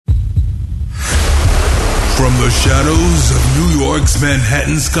From the shadows of New York's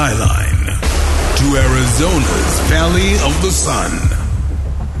Manhattan skyline to Arizona's Valley of the Sun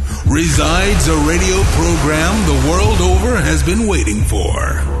resides a radio program the world over has been waiting for.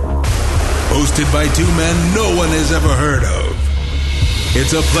 Hosted by two men no one has ever heard of.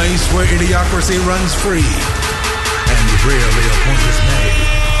 It's a place where idiocracy runs free and rarely a point is made.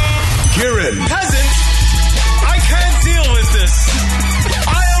 Kieran. Peasant, I can't deal with this.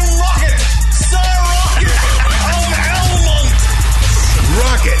 I am Rocket, Sir Rocket of Elmont.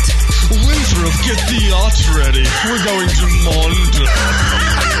 Rocket. Winthrop, get the yacht ready. We're going to Mond.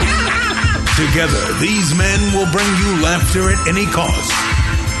 Together, these men will bring you laughter at any cost,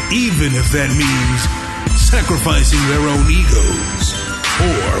 even if that means sacrificing their own egos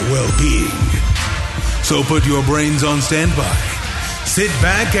or well-being. So put your brains on standby. Sit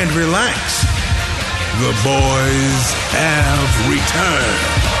back and relax. The boys have returned.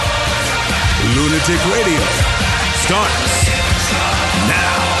 Lunatic Radio starts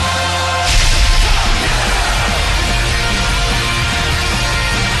now.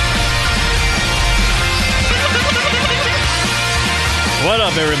 What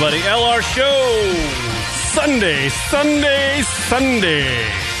up, everybody? LR Show! Sunday.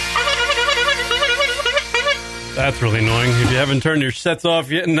 That's really annoying. If you haven't turned your sets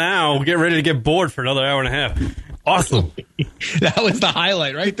off yet now, get ready to get bored for another hour and a half. Awesome. That was the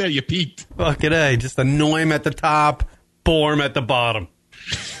highlight right there. You peaked. Fucking A. Just annoy him at the top, bore him at the bottom.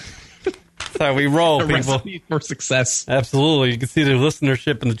 That's how we roll, people. Recipe for success. Absolutely. You can see the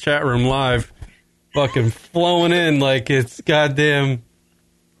listenership in the chat room live fucking flowing in like it's goddamn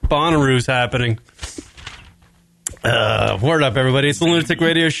Bonnaroo's happening. Word up, everybody. It's the Lunatic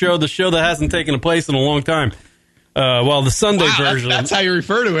Radio Show, the show that hasn't taken place in a long time. Well, the Sunday version. That's how you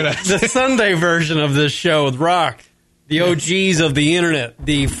refer to it as. The Sunday version of this show with Rock, the OGs of the internet,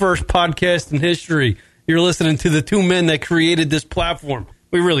 the first podcast in history. You're listening to the two men that created this platform.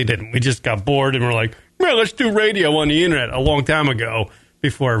 We really didn't. We just got bored and we're like, man, let's do radio on the internet a long time ago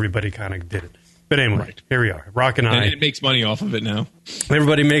before everybody kind of did it. But anyway, Here we are. Rock and I. And it makes money off of it now.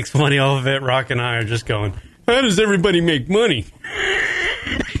 Everybody makes money off of it. Rock and I are just going, how does everybody make money?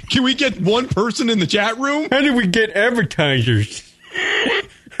 Can we get one person in the chat room? How do we get advertisers?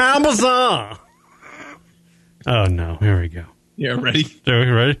 How bizarre. Oh, no. Here we go. Yeah, ready? So,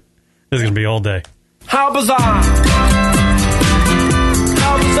 you ready? This is going to be all day. How bizarre.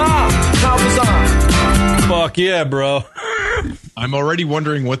 How bizarre. How bizarre. Fuck yeah, bro. I'm already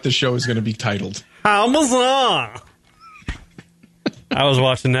wondering what the show is going to be titled. How bizarre. I was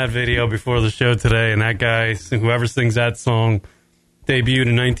watching that video before the show today, and that guy, whoever sings that song, debuted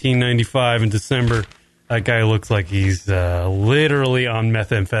in 1995 in December. That guy looks like he's literally on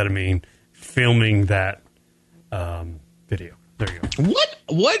methamphetamine filming that video. There you go.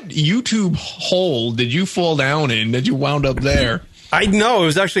 What YouTube hole did you fall down in that you wound up there? I know. It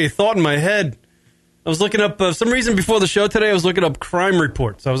was actually a thought in my head. I was looking up, some reason before the show today, I was looking up crime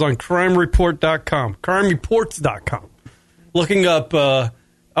reports. I was on crimereport.com, crimereports.com. Looking up, I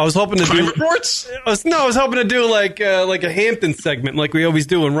was hoping to crime do... reports? I was hoping to do like a Hampton segment like we always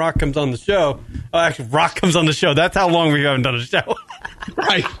do when Rock comes on the show. Actually, Rock comes on the show. That's how long we haven't done a show.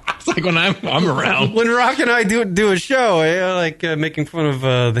 Right. It's like when I'm around. When Rock and I do a show, I like making fun of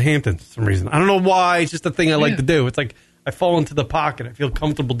the Hamptons for some reason. I don't know why. It's just a thing I like to do. It's like I fall into the pocket. I feel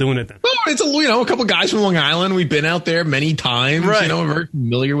comfortable doing it then. Well, it's a couple guys from Long Island. We've been out there many times. Right. We're very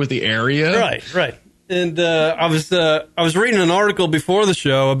familiar with the area. Right. And I was reading an article before the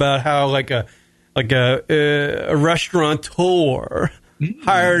show about how like a restaurateur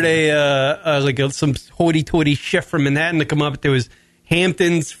hired some hoity-toity chef from Manhattan to come up to his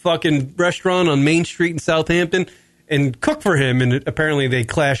Hamptons fucking restaurant on Main Street in Southampton and cook for him. And apparently they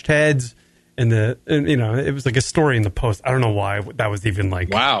clashed heads. And it was like a story in the Post. I don't know why that was even like.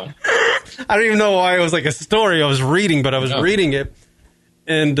 Wow. I don't even know why it was like a story I was reading, but I was reading it.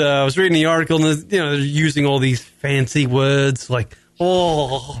 And I was reading the article, and they're using all these fancy words like,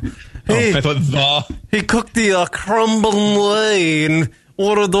 hey, I thought he cooked the creme brulee and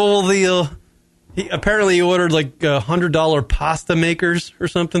ordered all the. He apparently ordered like $100 pasta makers or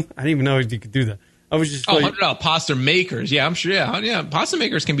something. I didn't even know you could do that. I was just like, $100 pasta makers. Yeah, I'm sure. Yeah, pasta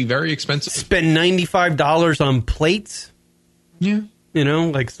makers can be very expensive. Spend $95 on plates. Yeah,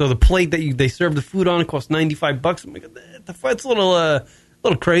 so the plate that they serve the food on costs $95. I'm like, that's a little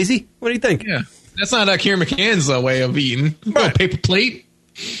crazy. What do you think? Yeah, that's not Kieran McCann's way of eating. Right. Paper plate.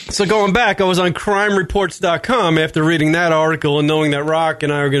 So going back, I was on crimereports.com after reading that article and knowing that Rock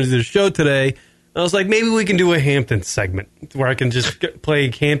and I were going to do the show today. I was like, maybe we can do a Hamptons segment where I can just play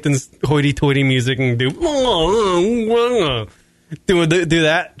Hamptons hoity-toity music and do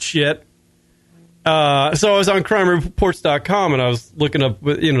that shit. So I was on crimereports.com and I was looking up,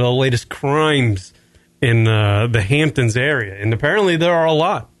 the latest crimes in the Hamptons area. And apparently there are a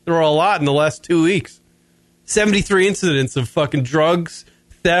lot. There are a lot in the last 2 weeks. 73 incidents of fucking drugs,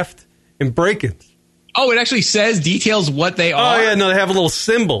 theft, and break-ins. Oh, it actually details what they are? Oh, yeah, no, they have little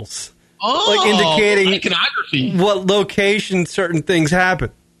symbols. Oh, like indicating iconography. What location certain things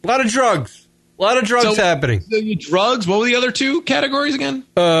happen. A lot of drugs. A lot of drugs happening. The drugs, what were the other two categories again?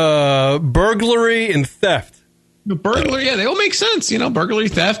 Burglary and theft. Burglary, yeah, they all make sense. Burglary,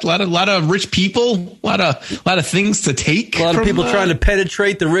 theft, a lot of rich people, a lot of things to take. A lot of people trying to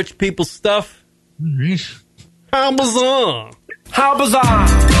penetrate the rich people's stuff. How bizarre. How bizarre.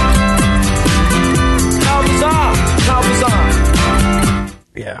 How bizarre. How bizarre.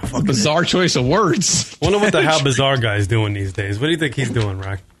 Yeah. Bizarre choice of words. Wonder what the How Bizarre guy's doing these days. What do you think he's doing,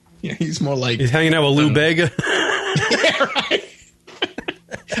 Rock? Yeah, he's more like... He's hanging out with Lou Bega? Yeah, right.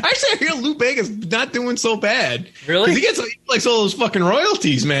 Actually, I hear Lou Bega's not doing so bad. Really? He likes all those fucking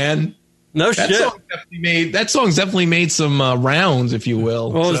royalties, man. No shit. That song's definitely made some rounds, if you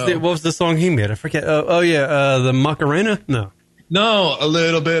will. What was the song he made? I forget. The Macarena? No, a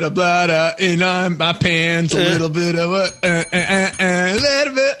little bit of blood in my pants, a little bit of a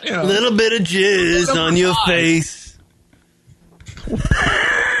little bit, little bit of jizz on your face.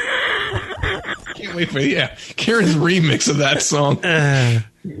 Can't wait for Karen's remix of that song.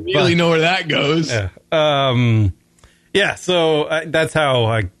 Really know where that goes. Yeah. So that's how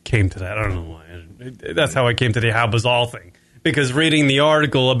I came to that. I don't know why. That's how I came to the How Bizarre thing. Because reading the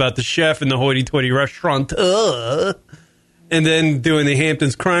article about the chef in the hoity-toity restaurant, and then doing the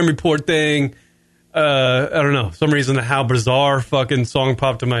Hamptons crime report thing, I don't know. For some reason, the How Bizarre fucking song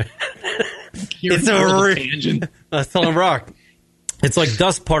popped in my head. It's a tangent. I was telling Rock. It's like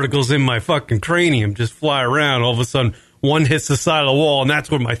dust particles in my fucking cranium just fly around. All of a sudden, one hits the side of the wall, and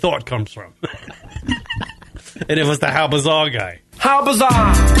that's where my thought comes from. And it was the How Bizarre guy. How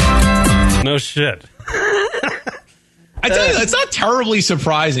bizarre. No shit. I tell you, it's not terribly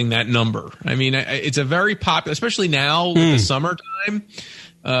surprising, that number. I mean, it's a very popular, especially now with the summertime.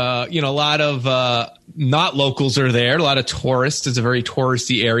 A lot of not locals are there. A lot of tourists. It's a very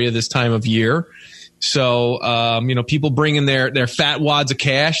touristy area this time of year. So, people bringing their fat wads of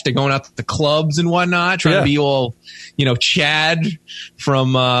cash. They're going out to the clubs and whatnot, trying to be all, Chad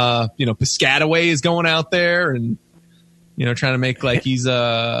from, Piscataway is going out there and, trying to make like he's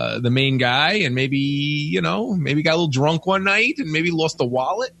the main guy, and maybe got a little drunk one night and maybe lost a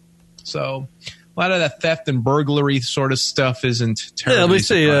wallet. So a lot of that theft and burglary sort of stuff isn't terribly let me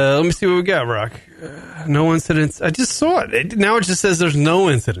see what we got, Rock. No incidents. I just saw it. Now it just says there's no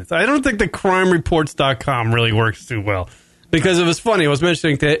incidents. I don't think the crimereports.com really works too well, because it was funny. I was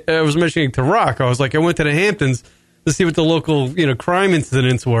mentioning to Rock. I was like, I went to the Hamptons to see what the local crime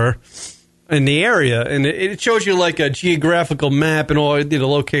incidents were in the area, and it shows you like a geographical map and all the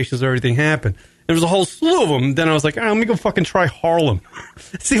locations where everything happened. There was a whole slew of them. Then I was like, let me go fucking try Harlem.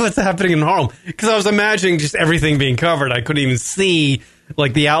 See what's happening in Harlem. Because I was imagining just everything being covered. I couldn't even see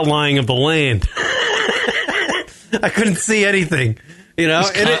like the outlying of the land. I couldn't see anything.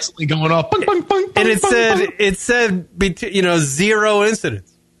 It's constantly going up. Bunk, bunk, bunk, and it bunk, said 0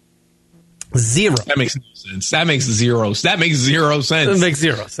 incidents. 0. That makes no sense. That makes zero sense. It makes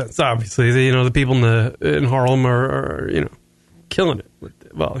 0 sense. Obviously, the people in Harlem are killing it.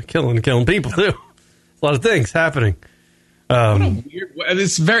 Killing people too. A lot of things happening.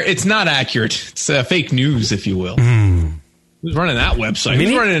 It's not accurate. It's fake news, if you will. Who's running that website?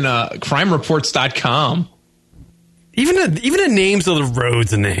 Who's running crimereports.com? Even the names of the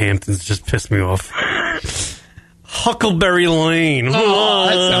roads in the Hamptons just piss me off. Huckleberry Lane. Oh,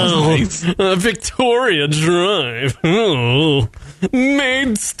 that sounds nice. Victoria Drive. Oh,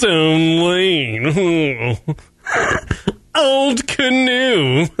 Maidstone Lane. Oh. Old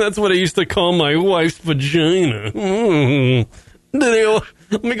Canoe. That's what I used to call my wife's vagina.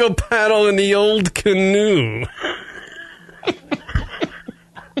 Let me go paddle in the old canoe.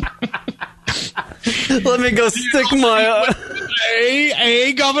 Let me go stick my...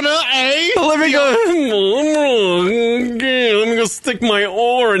 Governor, Let me go stick my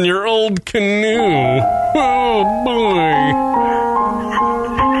oar in your old canoe. Oh, boy.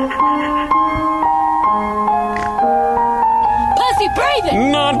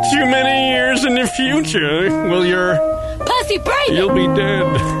 Not too many years in the future will your pussy breathing. You'll be dead.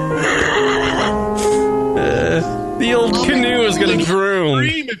 The old canoe is going to drown.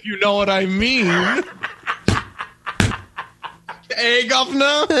 If you know what I mean. Hey,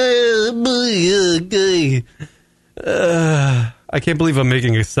 governor. I can't believe I'm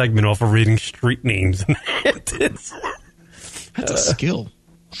making a segment off of reading street names. That's a skill.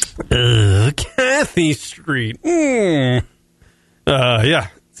 Kathy Street. Yeah.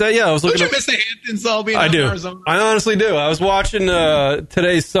 So yeah, I was looking. Don't you miss the Hamptons though? Being I out in do. Arizona? I honestly do. I was watching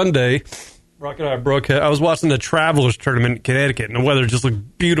today's Sunday. Rock and I broadcast. I was watching the Travelers Tournament in Connecticut, and the weather just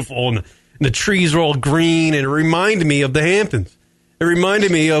looked beautiful, and the trees were all green, and it reminded me of the Hamptons. It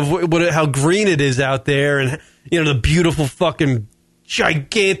reminded me of how green it is out there, and the beautiful fucking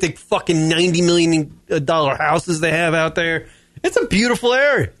gigantic fucking $90 million houses they have out there. It's a beautiful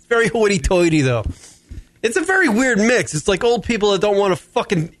area. It's very hoity-toity, though. It's a very weird mix. It's like old people that don't want to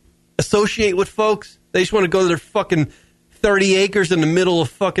fucking associate with folks. They just want to go to their fucking 30 acres in the middle of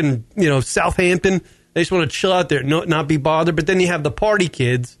fucking, Southampton. They just want to chill out there, not be bothered. But then you have the party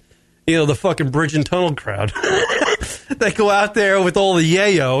kids, the fucking bridge and tunnel crowd. They go out there with all the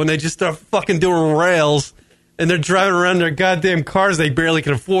yayo and they just start fucking doing rails. And they're driving around their goddamn cars they barely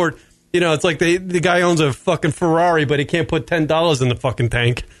can afford. It's like the guy owns a fucking Ferrari, but he can't put $10 in the fucking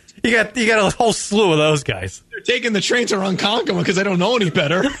tank. You got a whole slew of those guys. They're taking the train to Ronkonkoma because they don't know any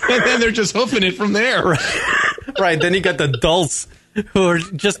better, and then they're just hoofing it from there. Right. Then you got the adults who are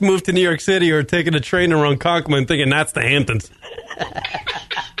just moved to New York City or are taking a train to Ronkonkoma and thinking that's the Hamptons.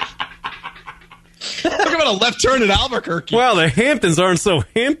 Talk about a left turn at Albuquerque. Well, the Hamptons aren't so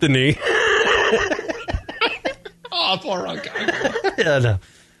Hampton-y. Oh, poor Ronkonkoma. Yeah, no.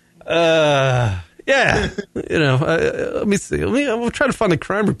 Yeah, let me see. We'll try to find the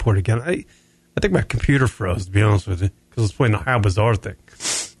crime report again. I think my computer froze, to be honest with you, because it's playing the How Bizarre thing.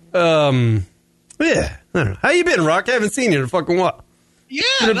 Yeah, I don't know. How you been, Rock? I haven't seen you in a fucking while.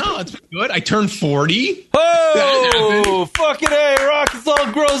 Yeah, no, it's been good. I turned 40. Oh, fucking A, Rock, it's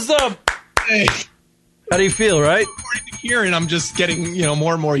all grows up. Hey. How do you feel, right? According to Kieran, I'm just getting,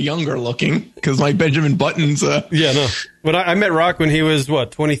 more and more younger looking because my Benjamin Buttons. Yeah, no. But I met Rock when he was,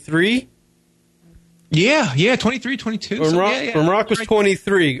 23? Yeah, 23, 22. When Rock was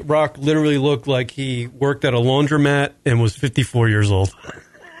 23, Rock literally looked like he worked at a laundromat and was 54 years old.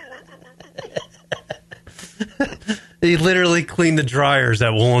 He literally cleaned the dryers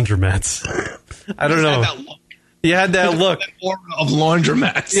at laundromats. I don't know. You had that look. That aura of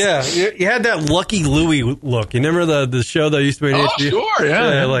laundromats. Yeah, you had that Lucky Louie look. You remember the show that used to be on HBO? Sure,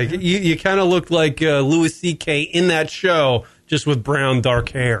 yeah. Like you kind of looked like Louis C.K. in that show, just with brown, dark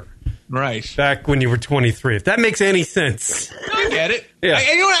hair. Right. Back when you were 23. If that makes any sense. I get it. Yeah.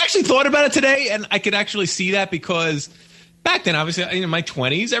 I actually thought about it today, and I could actually see that because back then, obviously, in my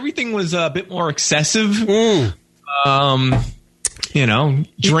 20s, everything was a bit more excessive.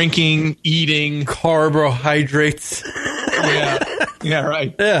 Drinking, eating. Carbohydrates. Yeah,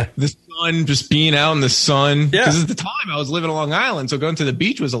 right. Yeah. The sun, just being out in the sun. Yeah. Because at the time, I was living on Long Island, so going to the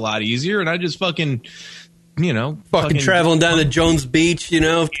beach was a lot easier, and I just fucking traveling down to Jones Beach,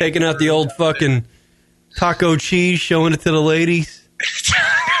 taking out the old fucking taco cheese, showing it to the ladies.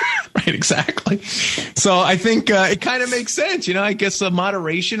 Right, exactly. So I think it kind of makes sense, I guess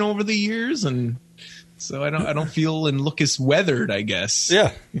moderation over the years, and so I don't feel and look as weathered, I guess.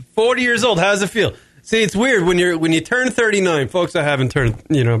 Yeah, 40 years old. How does it feel? See, it's weird when you turn 39. Folks, I haven't turned,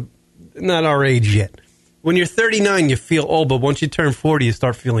 not our age yet. When you're 39, you feel old, but once you turn 40, you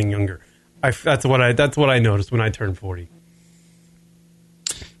start feeling younger. That's what I noticed when I turned 40.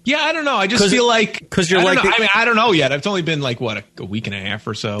 Yeah, I don't know. I just feel like because you're I don't know yet. It's only been like a week and a half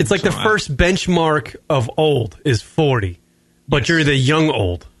or so. It's like the first benchmark of old is 40, but you're the young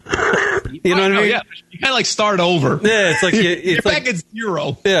old. You know what I mean? Yeah, you kind of like start over. Yeah, it's like you're back at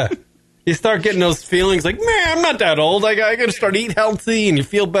zero. Yeah, you start getting those feelings like, man, I'm not that old. I got to start eating healthy, and you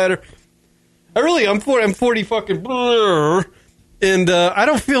feel better. I'm 40 fucking. And I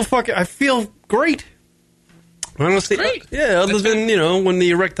don't feel I feel great. Honestly, great. Yeah, other than, when the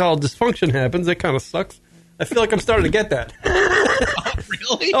erectile dysfunction happens, that kind of sucks. I feel like I'm starting to get that. Oh,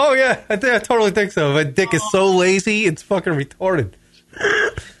 really? Oh, yeah. I totally think so. My dick is so lazy, it's fucking retarded.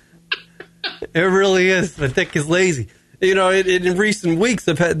 It really is. My dick is lazy. In recent weeks,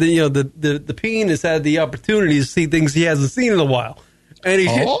 I've had the peen has had the opportunity to see things he hasn't seen in a while. And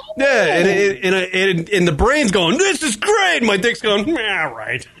and the brain's going, this is great. My dick's going, yeah,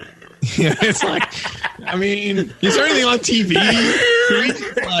 right. Yeah, it's like, is there anything on TV?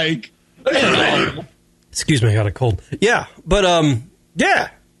 Like, excuse me, I got a cold. Yeah, but yeah,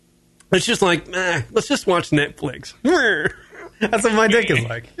 it's just like, let's just watch Netflix. That's what my dick is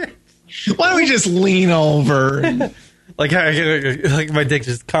like. Why don't we just lean over? Like my dick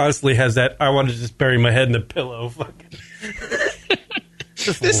just constantly has that. I want to just bury my head in the pillow. Fucking.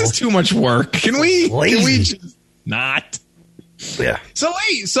 This is too much work. Can we just not? Yeah. So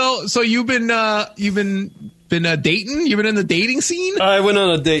wait, so you've been dating? You've been in the dating scene? I went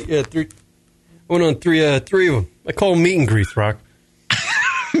on a date. Yeah, three of them. I call them meet and greets, Rock.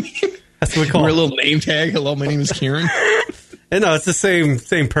 That's what we call We're a it. little name tag. Hello, my name is Kieran. And no, it's the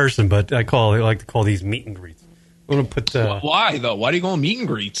same person, but I like to call these meet and greets. I'm gonna put Why though? Why do you go on meet and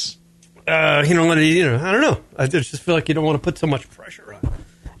greets? I don't know. I just feel like you don't want to put so much pressure on.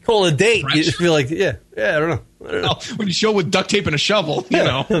 Call it a date. You just feel like, I don't know. Oh, when you show with duct tape and a shovel, you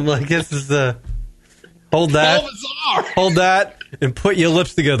know. I'm like, this is hold that, So bizarre. hold that, and put your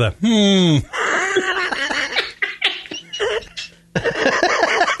lips together. Can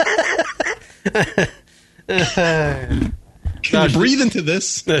you breathe into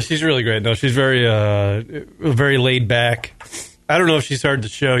this? No, she's really great. No, she's very laid back. I don't know if she's heard the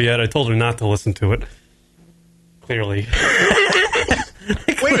show yet. I told her not to listen to it. Clearly.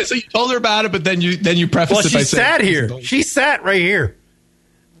 Wait a minute. So you told her about it, but then you prefaced Well, it by she saying, sat here. She sat right here.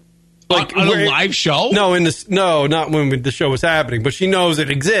 Like on a live show? No, not when the show was happening, but she knows it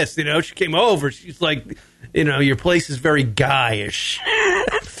exists. You know, she came over. She's like, your place is very guyish.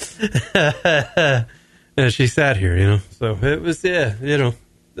 And she sat here, So it was,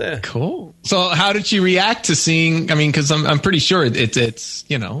 Cool. So how did she react to seeing? I mean, because I'm pretty sure it's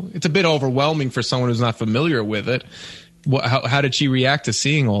it's a bit overwhelming for someone who's not familiar with it. How did she react to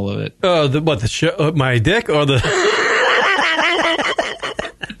seeing all of it? The show? My dick or the?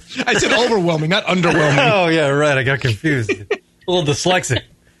 I said overwhelming, not underwhelming. Oh yeah, right. I got confused. A little dyslexic.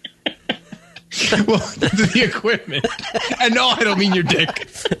 Well, the equipment. And no, I don't mean your dick.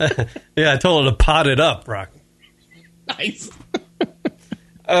 Yeah, I told her to pot it up, Rock. Nice.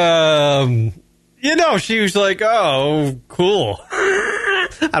 She was like, "Oh, cool." I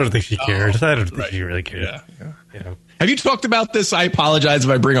don't think she cared. I don't think she really cared. Yeah. Have you talked about this? I apologize if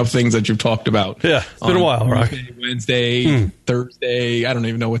I bring up things that you've talked about. Yeah, it's been a while, Rock. Wednesday, Thursday. I don't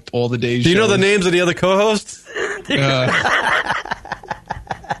even know what all the days. Do you know the names of the other co-hosts?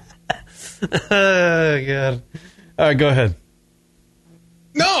 Oh, God. All right, go ahead.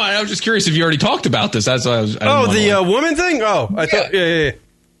 No, I was just curious if you already talked about this. That's why I was. The woman thing? Oh, I thought. Yeah.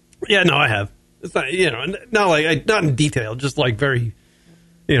 Yeah, no, I have. It's not, not in detail, just like very,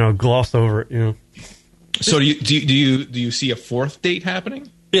 glossed over it, So do you see a fourth date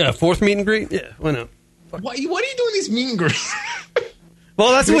happening? Yeah, fourth meet and greet? Yeah, why not? What are you doing these meet and greets?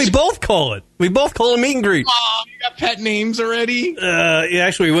 Well, that's what we both call it. We both call it meet and greet. Oh, you got pet names already?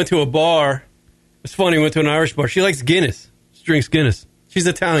 Actually, we went to a bar. It's funny, we went to an Irish bar. She likes Guinness. She drinks Guinness. She's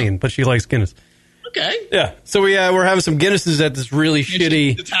Italian, but she likes Guinness. Okay. Yeah. So we're having some Guinnesses at this really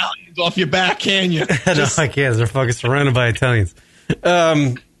shitty... Italians off your back, can you? No, I can't. They're fucking surrounded by Italians.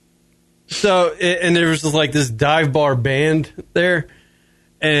 So, and there was this dive bar band there.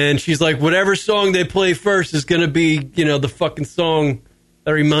 And she's like, whatever song they play first is going to be, the fucking song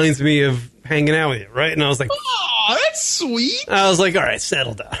that reminds me of hanging out with you, right? And I was like... Oh, that's sweet. I was like, all right,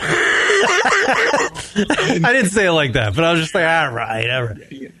 settle down. I didn't say it like that, but I was just like, all right.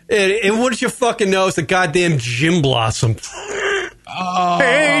 And wouldn't you fucking know it's a goddamn Gin Blossom?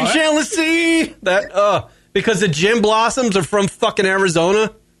 Hey, jealousy! Because the Gin Blossoms are from fucking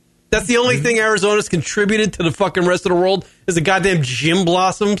Arizona. That's the only thing Arizona's contributed to the fucking rest of the world is the goddamn Gin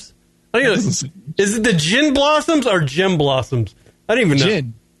Blossoms. I don't know. Is it the Gin Blossoms or Gin Blossoms? I don't even know.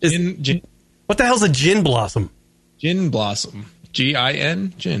 Gin. What the hell's a Gin Blossom? Gin Blossom.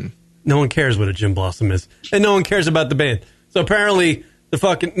 Gin. Gin. No one cares what a Gin Blossom is. And no one cares about the band. So apparently, the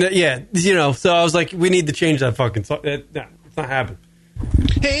fucking... Yeah, so I was like, we need to change that fucking song. No, it's not happening.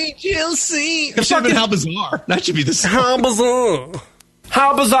 Hey, GLC. It should have been How Bizarre. That should be the song. How bizarre.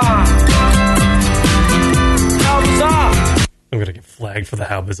 How bizarre. How bizarre. I'm going to get flagged for the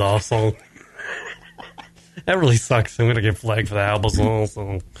How Bizarre song. That really sucks. I'm going to get flagged for the How Bizarre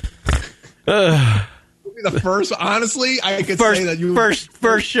song. The first, honestly, I could say that you...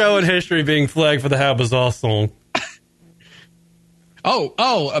 First show in history being flagged for the How Bizarre song.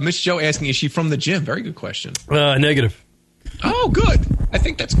 Miss Joe asking, is she from the gym? Very good question. Negative. Oh, good. I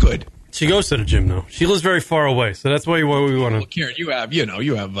think that's good. She goes to the gym, though. She lives very far away, so that's why we want to... Well, Karen, you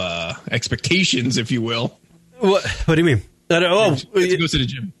have expectations, if you will. What do you mean? She goes to the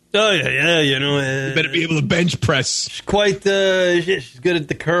gym. Oh, yeah, you better be able to bench press. She's quite... she's good at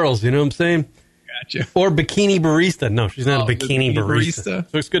the curls, you know what I'm saying? Gotcha. Or bikini barista. No, she's not a bikini barista.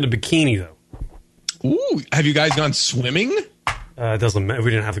 So it's good at bikini, though. Ooh, have you guys gone swimming? It doesn't matter.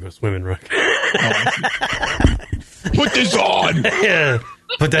 We didn't have to go swimming, Rick. Put this on. Yeah.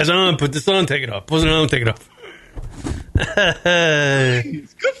 Put that on. Put this on. Take it off. Put it on. Take it off.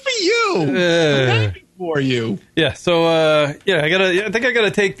 Good for you. I'm happy for you. Yeah. So, I think I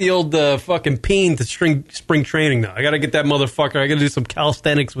gotta take the old fucking peen to spring training now. I gotta get that motherfucker. I gotta do some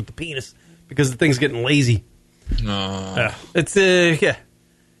calisthenics with the penis because the thing's getting lazy. Oh. It's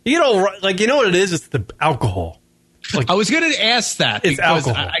You know what it is? It's the alcohol. Like, I was going to ask that It's because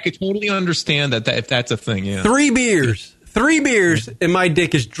alcohol. I could totally understand that if that's a thing. Yeah. 3 beers, and my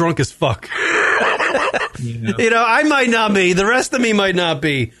dick is drunk as fuck. Yeah. You know, I might not be. The rest of me might not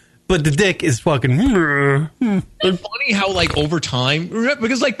be. But the dick is fucking. It's funny how, like, over time,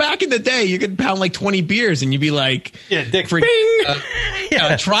 because, like, back in the day, you could pound, like, 20 beers and you'd be like, Yeah, dick. freaking, Bing!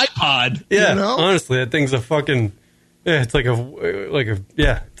 a tripod. Yeah, You know? honestly, that thing's a fucking. Yeah, it's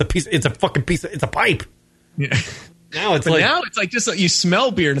it's a piece. It's a fucking piece. It's a pipe. Yeah. Now it's But like now it's like just you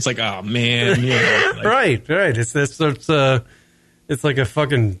smell beer and it's like, oh, man. Yeah. Like, right. It's like a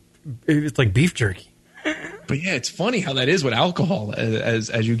fucking. It's like beef jerky. But yeah, it's funny how that is with alcohol as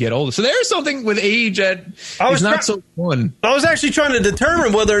you get older. So there's something with age that is not so fun. I was actually trying to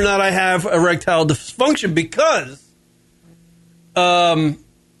determine whether or not I have erectile dysfunction because,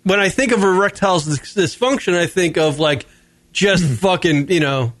 when I think of erectile dysfunction, I think of like just fucking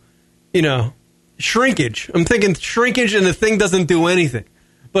shrinkage. I'm thinking shrinkage, and the thing doesn't do anything.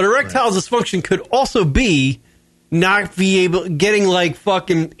 But erectile dysfunction could also be not be able getting like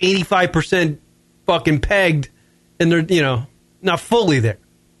fucking 85% fucking pegged, and they're not fully there,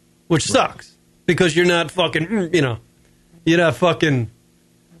 which sucks because you're not fucking you're not fucking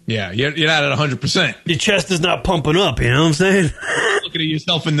you're not at 100%. your chest is not pumping up. You know what I'm saying? Looking at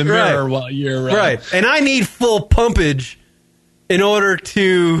yourself in the mirror while you're right. And I need full pumpage in order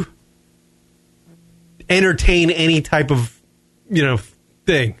to entertain any type of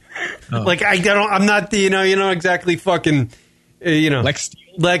thing. Oh. Like I'm not the exactly fucking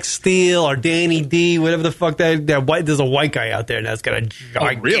Lex Steele or Danny D, whatever the fuck that white. There's a white guy out there that's got a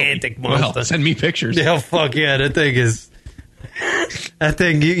gigantic monster. Well, send me pictures. Yeah, fuck yeah, that thing is. That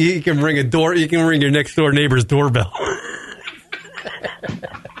thing you can ring a door. You can ring your next door neighbor's doorbell.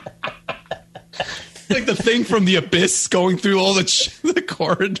 Like the thing from The Abyss going through all the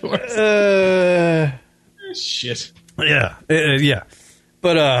corridors. Shit. Yeah, yeah.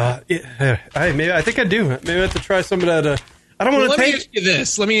 But I think I do. Maybe I have to try some of that. I don't want to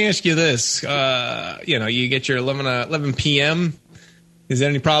take. Let me ask you this. You get your 11 p.m. Is there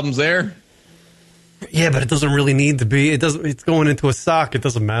any problems there? Yeah, but it doesn't really need to be. It doesn't. It's going into a sock. It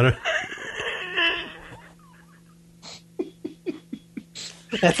doesn't matter.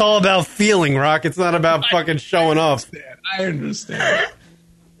 It's all about feeling, Rock. It's not about fucking showing off. I understand.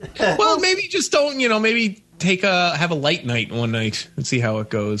 Well, maybe just don't. Maybe have a light night one night and see how it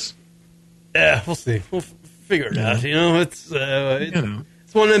goes. Yeah, we'll see. We'll figure it out. It's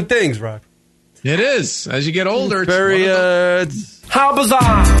one of them things, Rock. It is. As you get older, it's very. How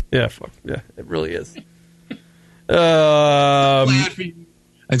bizarre! Yeah, fuck. Yeah, it really is.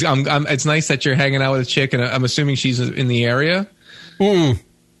 It's nice that you're hanging out with a chick, and I'm assuming she's in the area. Oh,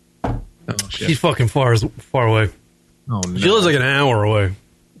 shit. She's fucking far away. Oh, no. She lives like an hour away.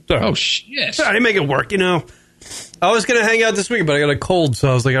 Sorry. Oh, shit. Sorry, I didn't make it work, I was going to hang out this week, but I got a cold, so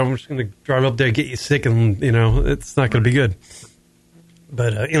I was like, I'm just going to drive up there, get you sick, and, it's not going to be good.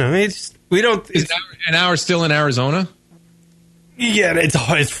 But, we don't... Is an hour still in Arizona? Yeah, it's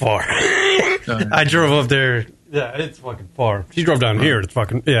far. I drove up there. Yeah, it's fucking far. She drove down here. It's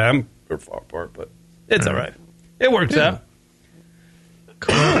fucking... Yeah, we're far apart, but it's all right. It works out.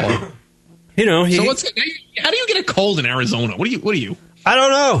 Cool. So how do you get a cold in Arizona? What are you? I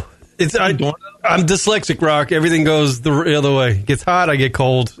don't know. I'm dyslexic, Rock. Everything goes the other way. It gets hot, I get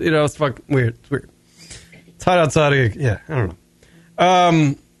cold. It's fucking weird. It's weird. It's hot outside. I don't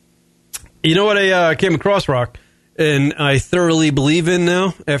know. You know what I came across, Rock, and I thoroughly believe in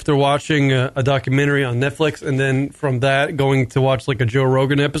now after watching a documentary on Netflix, and then from that going to watch like a Joe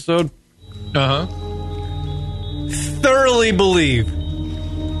Rogan episode. Thoroughly believe.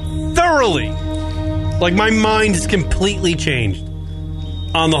 Thoroughly. Like my mind is completely changed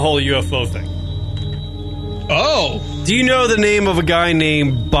on the whole UFO thing. Oh. Do you know the name of a guy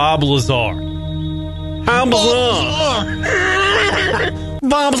named Bob Lazar? How bizarre.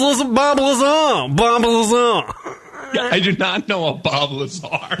 Bob Lazar. I do not know a Bob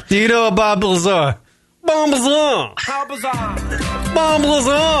Lazar. Do you know a Bob Lazar? Bob Lazar. How bizarre! Bob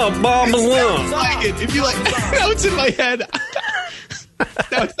Lazar. Bob Lazar. Like it. If you like, now it's in my head.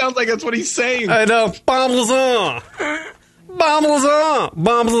 Now it sounds like that's what he's saying. I know. Bob Lazar. Bob Lazar.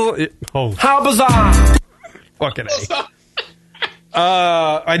 Bob Lazar. Oh, How bizarre! fucking A.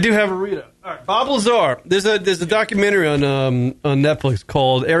 I do have a readout. All right, Bob Lazar. There's a documentary on Netflix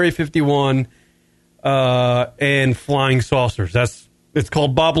called Area 51 and Flying Saucers. It's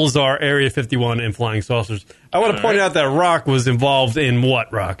called Bob Lazar, Area 51 and Flying Saucers. I want to point out that Rock was involved in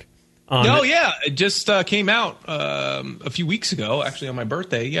what, Rock? It just came out a few weeks ago, actually on my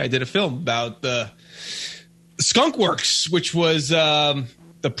birthday. Yeah, I did a film about the Skunk Works, which was the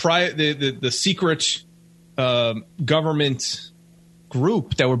secret government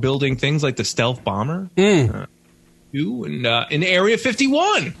group that were building things like the stealth bomber, and in Area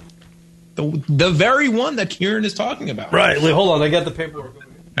 51, the very one that Kieran is talking about. Right. Wait, hold on. I got the paperwork.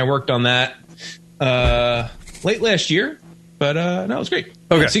 I worked on that late last year, but no, it was great.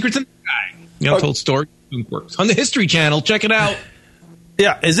 Okay. Secrets in the Sky. Told story works on the History Channel. Check it out.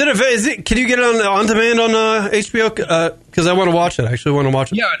 Yeah, is it? Can you get it on demand on HBO? Because I want to watch it. I actually want to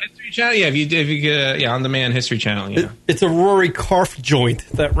watch it. Yeah, History Channel. Yeah, if you get on demand History Channel. Yeah, it's a Rory Karff joint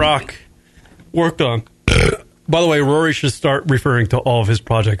that Rock worked on. By the way, Rory should start referring to all of his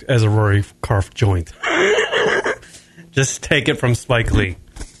projects as a Rory Karff joint. Just take it from Spike Lee,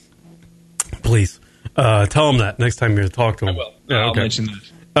 please. Tell him that next time you talk to him. I will. Yeah, I'll okay. mention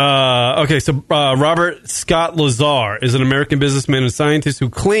that. So Robert Scott Lazar is an American businessman and scientist who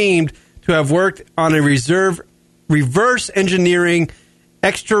claimed to have worked on a reverse engineering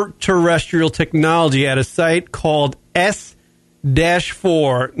extraterrestrial technology at a site called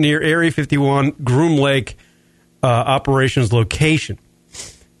S-4 near Area 51 Groom Lake operations location.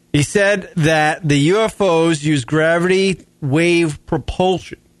 He said that the UFOs use gravity wave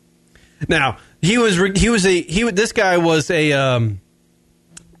propulsion. Now, this guy was a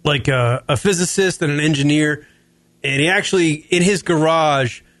physicist and an engineer, and he actually, in his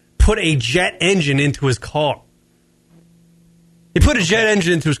garage, put a jet engine into his car. He put a jet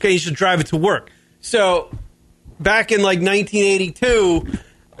engine into his car. He should drive it to work. So, back in, 1982,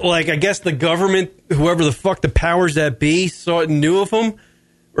 I guess the government, whoever the fuck the powers that be, saw it and knew of him,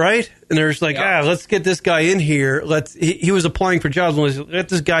 right? And they're just let's get this guy in here. He was applying for jobs. Get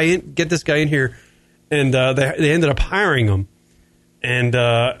this guy in here. And they ended up hiring him. And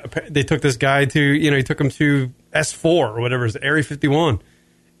they took this guy to, he took him to S4 or whatever, it's Area 51.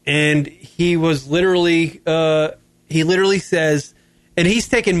 And he was literally, he literally says, and he's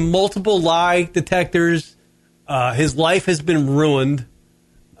taken multiple lie detectors. His life has been ruined.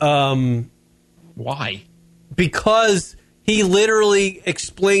 Why? Because he literally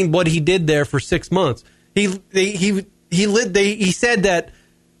explained what he did there for 6 months. He said that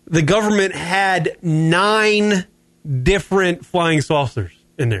the government had 9 different flying saucers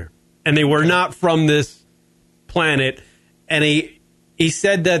in there, and they were not from this planet. And he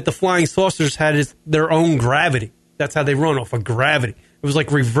said that the flying saucers had their own gravity. That's how they run, off of gravity. It was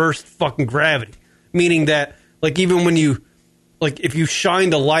like reversed fucking gravity, meaning that even when you if you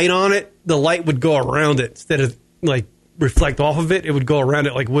shined a light on it, the light would go around it instead of reflect off of it. It would go around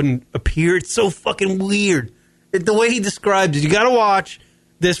it, wouldn't appear. It's so fucking weird. The way he describes it, you got to watch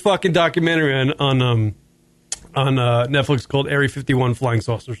this fucking documentary on Netflix called Area 51 Flying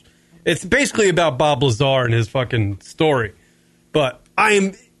Saucers. It's basically about Bob Lazar and his fucking story. But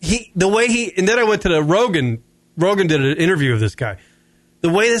and then I went to the Rogan did an interview of this guy. The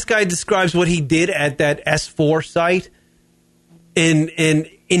way this guy describes what he did at that S4 site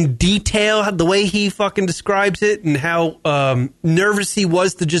in detail, the way he fucking describes it and how nervous he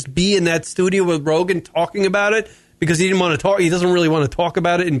was to just be in that studio with Rogan talking about it because he doesn't really want to talk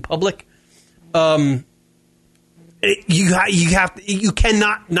about it in public. You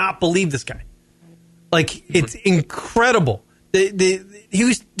cannot not believe this guy. It's incredible. He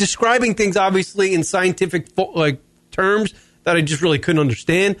was describing things obviously in scientific terms that I just really couldn't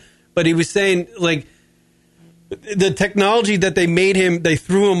understand. But he was saying the technology that they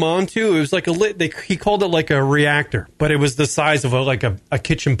threw him onto. It was he called it a reactor, but it was the size of a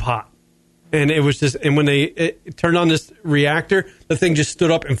kitchen pot. And it was just, and when they turned on this reactor, the thing just stood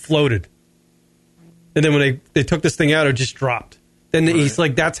up and floated. And then when they took this thing out, it just dropped. Then he's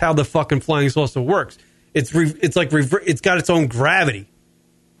like, that's how the fucking flying saucer works. It's got its own gravity,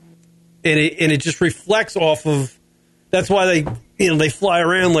 and it just reflects off of. That's why they fly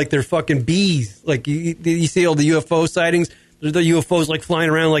around like they're fucking bees. You see all the UFO sightings. There's the UFOs flying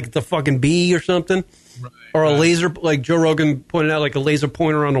around like it's a fucking bee or something, or a laser. Like Joe Rogan pointed out, like a laser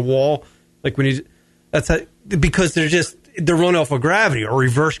pointer on a wall. That's how, because they're run off of gravity or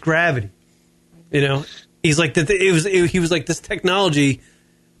reverse gravity. He's like that. He was like this technology.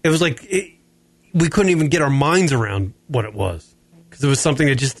 It was we couldn't even get our minds around what it was because it was something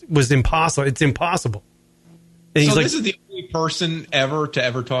that just was impossible. It's impossible. And so this is the only person ever to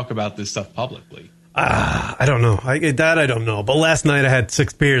ever talk about this stuff publicly. I don't know. I don't know. But last night I had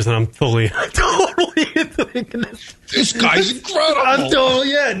 6 beers and I'm totally into it. This guy's incredible. I'm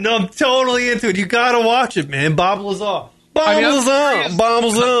totally into it. You got to watch it, man. Bob Lazar. Bob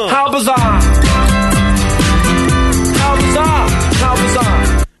Lazar. How bizarre! How bizarre! How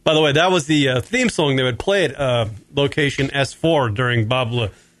bizarre! By the way, that was the theme song they would play at location S4 during Bob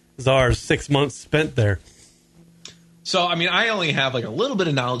Lazar's 6 months spent there. So, I only have a little bit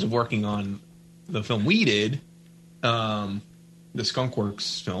of knowledge of working on the film we did, the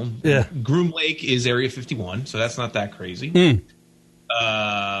Skunkworks film. Yeah. Groom Lake is Area 51, so that's not that crazy.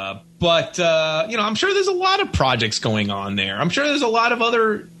 But I'm sure there's a lot of projects going on there. I'm sure there's a lot of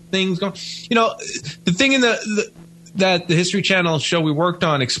other things going. The thing in that the History Channel show we worked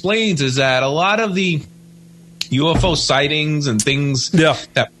on explains is that a lot of the UFO sightings and things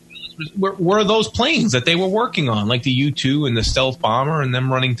that were those planes that they were working on, like the U-2 and the stealth bomber, and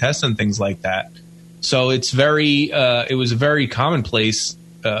them running tests and things like that. So it's it was a very commonplace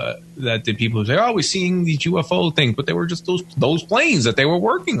that the people say, "Oh, we're seeing these UFO things," but they were just those planes that they were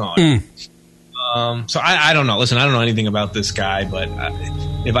working on. So I don't know. Listen, I don't know anything about this guy, but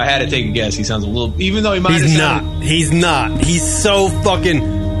if I had to take a guess, he sounds a little. Even though he might. He's not. He's so fucking.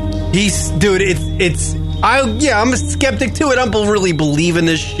 Dude. I'm a skeptic too. I don't really believe in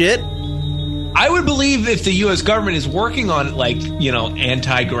this shit. I would believe if the U.S. government is working on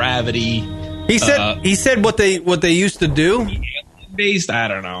anti-gravity. He said what they used to do. Based, I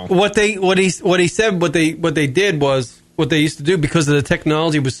don't know. What they did was what they used to do because of the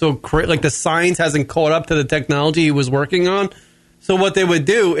technology was so like the science hasn't caught up to the technology he was working on. So what they would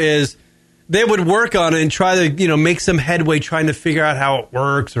do is they would work on it and try to make some headway trying to figure out how it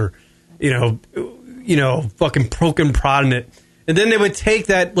works or fucking poke and prod in it, and then they would take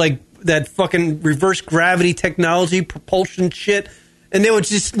that fucking reverse gravity technology propulsion shit, and they would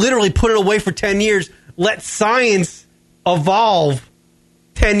just literally put it away for 10 years, let science evolve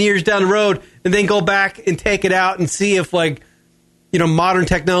 10 years down the road, and then go back and take it out and see if modern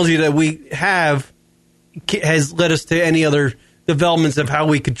technology that we have has led us to any other developments of how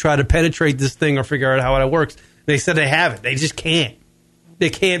we could try to penetrate this thing or figure out how it works. They said they haven't. They just can't. They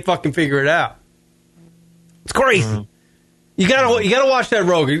can't fucking figure it out. It's crazy. You gotta watch that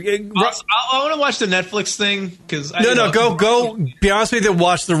Rogan. I want to watch the Netflix thing because go. Be honest with you,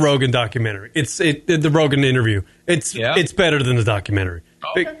 watch the Rogan documentary. The Rogan interview. It's better than the documentary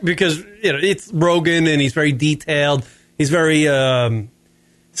because it's Rogan and he's very detailed. He's very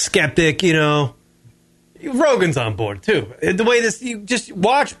skeptic. Rogan's on board too. The way you just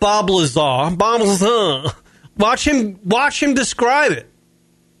watch Bob Lazar. Watch him describe it.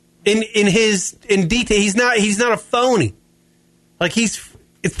 In detail, he's not a phony. It's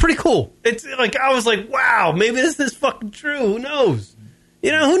pretty cool. It's I was like, wow, maybe this is fucking true. Who knows?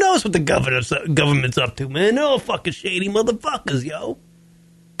 Who knows what the government's up to, man? They're all fucking shady motherfuckers, yo.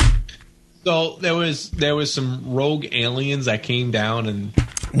 So there was some rogue aliens that came down and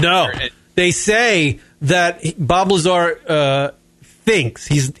they say that Bob Lazar thinks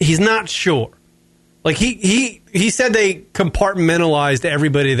he's not sure. He said they compartmentalized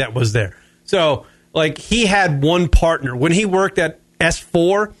everybody that was there. So, he had one partner. When he worked at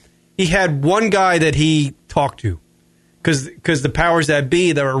S4, he had one guy that he talked to. Because the powers that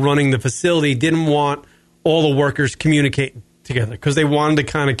be that were running the facility didn't want all the workers communicating together. Because they wanted to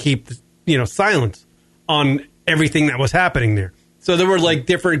kind of keep, silence on everything that was happening there. So there were,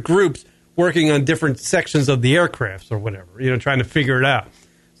 different groups working on different sections of the aircrafts or whatever, trying to figure it out.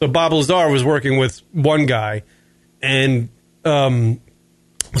 So Bob Lazar was working with one guy, and so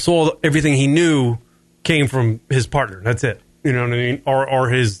everything he knew came from his partner. That's it. You know what I mean? Or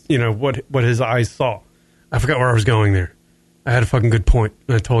his, what his eyes saw. I forgot where I was going there. I had a fucking good point,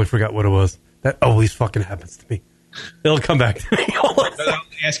 and I totally forgot what it was. That always fucking happens to me. It'll come back to me.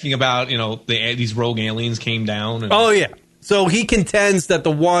 Asking about, these rogue aliens came down. Oh, yeah. So he contends that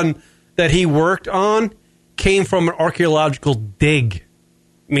the one that he worked on came from an archaeological dig.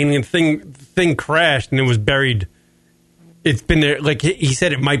 Meaning the thing crashed and it was buried. It's been there. He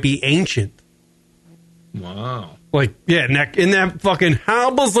said it might be ancient. Wow. In that fucking,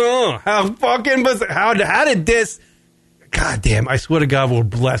 how bizarre. How fucking bizarre. How did this, God damn, I swear to God, we're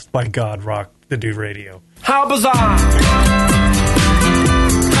blessed by God, Rock the Dude Radio. How bizarre. How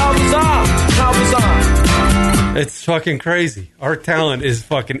bizarre. How bizarre. It's fucking crazy. Our talent is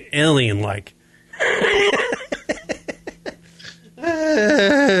fucking alien-like.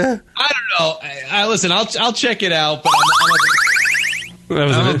 I don't know. Listen, I'll check it out, but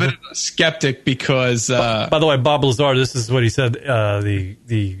I'm a bit of a skeptic because. By the way, Bob Lazar, this is what he said.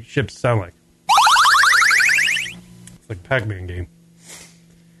 The ships sound like. It's like a Pac-Man game.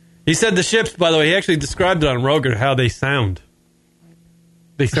 He said the ships. By the way, he actually described it on Rogan how they sound.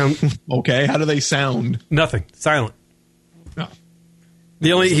 They sound okay. How do they sound? Nothing. Silent. No.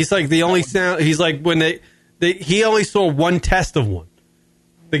 He's like the only sound. He's like when he only saw one test of one.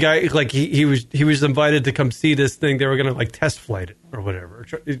 The guy, he was invited to come see this thing. They were going to test flight it or whatever,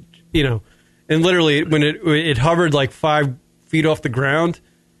 And literally, when it hovered 5 feet off the ground,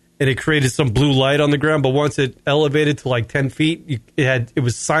 and it created some blue light on the ground. But once it elevated to 10 feet, it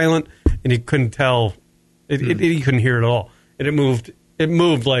was silent, and he couldn't tell. He couldn't hear it at all, and it moved. It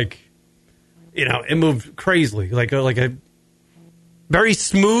moved like, it moved crazily, like a very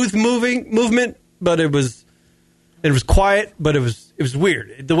smooth movement, but it was quiet, but it was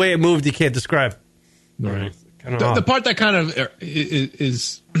weird. The way it moved, you can't describe. Right. The part that kind of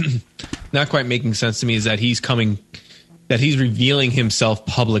is not quite making sense to me is that he's revealing himself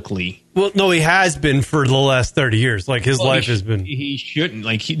publicly. Well, no, he has been for the last 30 years. Like his life has been. He shouldn't.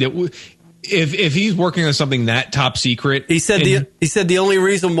 Like if he's working on something that top secret, he said the only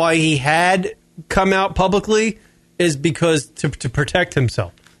reason why he had come out publicly is because to protect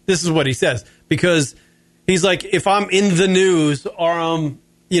himself. This is what he says, because he's like, if I'm in the news or I'm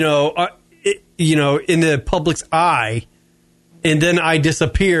in the public's eye, and then I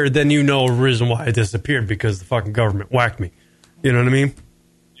disappear, then a reason why I disappeared, because the fucking government whacked me. You know what I mean?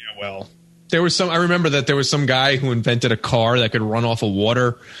 Yeah, well, I remember that there was some guy who invented a car that could run off of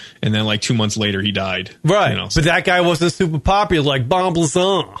water, and then like 2 months later he died. Right. But that guy wasn't super popular like Bon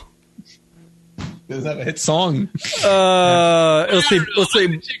Blazon. Does that a hit song? Let's see.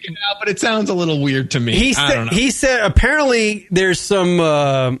 Check it out, but it sounds a little weird to me. He said apparently there's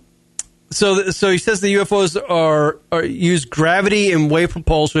some... So he says the UFOs are use gravity and wave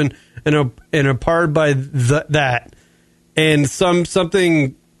propulsion and are powered by that, and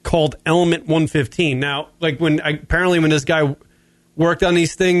something called Element 115. Now, like when this guy worked on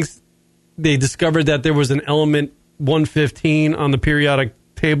these things, they discovered that there was an Element 115 on the periodic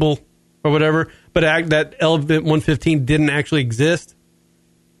table or whatever, but that Element 115 didn't actually exist.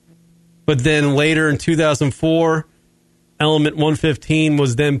 But then later in 2004. Element 115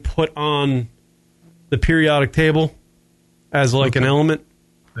 was then put on the periodic table as like an element.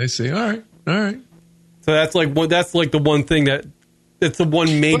 I see. All right. So that's like the one thing it's the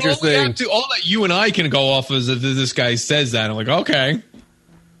one major thing. All that you and I can go off is if this guy says that. I'm like, okay.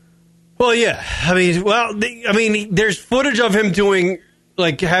 Well, yeah. There's footage of him doing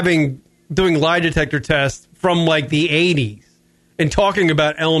lie detector tests from like the 80s and talking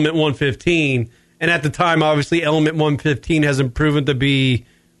about Element 115. And at the time, obviously, Element 115 hasn't proven to be,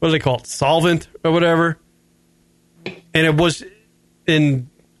 what do they call it, solvent or whatever. And it wasn't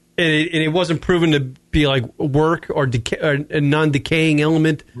proven to be like work or a non-decaying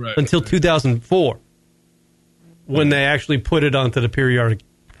element until 2004, when they actually put it onto the periodic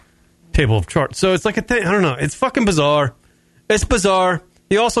table of charts. So it's like a thing. I don't know. It's fucking bizarre. It's bizarre.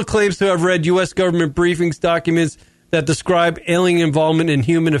 He also claims to have read U.S. government briefings documents that describe alien involvement in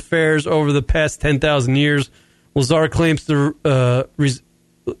human affairs over the past 10,000 years. Lazar's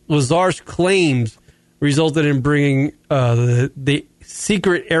claims resulted in bringing the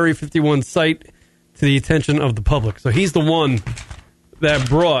secret Area 51 site to the attention of the public. So he's the one that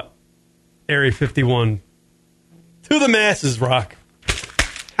brought Area 51 to the masses, Rock.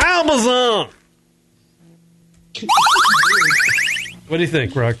 How bizarre! What do you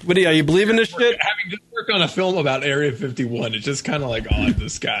think, Rock? Are you believing this shit? Having just worked on a film about Area 51, it's just kind of like,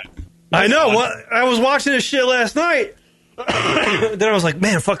 this guy. I know. I was watching this shit last night. Then I was like,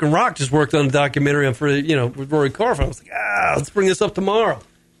 man, fucking Rock just worked on a documentary with Rory Carfin. I was like, let's bring this up tomorrow.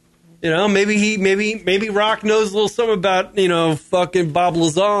 Maybe Rock knows a little something about, fucking Bob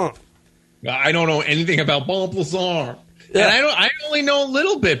Lazar. I don't know anything about Bob Lazar. Yeah. And I only know a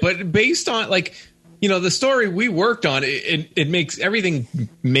little bit, but based on the story we worked on, it makes everything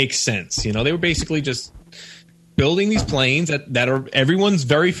makes sense. They were basically just building these planes that are everyone's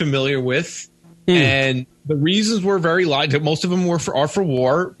very familiar with, and the reasons were very logical. Most of them are for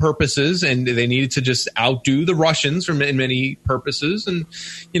war purposes, and they needed to just outdo the Russians in many purposes, and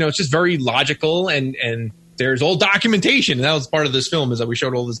it's just very logical. And there's all documentation, and that was part of this film, is that we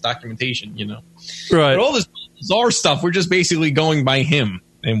showed all this documentation. Right? But all this bizarre stuff, we're just basically going by him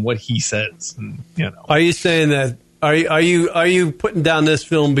and what he says. And, Are you saying that? Are you putting down this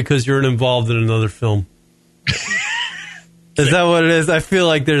film because you're involved in another film? Is that what it is? I feel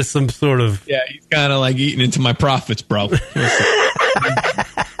like there's some sort of... Yeah, he's kind of like eating into my profits, bro.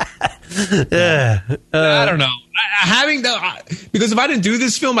 Yeah. I don't know. Because if I didn't do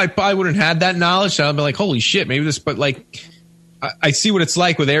this film, I probably wouldn't have that knowledge. So I'd be like, holy shit, maybe this... But I see what it's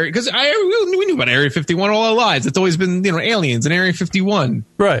like with Area... Because we knew about Area 51 all our lives. It's always been, aliens and Area 51.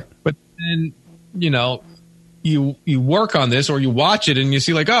 Right. But then, you work on this or you watch it and you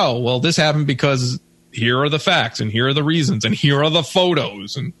see this happened because... Here are the facts, and here are the reasons, and here are the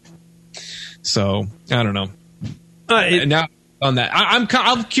photos, and so I don't know. Now on that,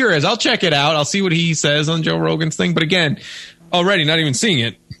 I'm curious. I'll check it out. I'll see what he says on Joe Rogan's thing. But again, already not even seeing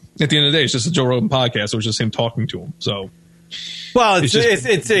it. At the end of the day, it's just a Joe Rogan podcast. So it's just him talking to him. So Well,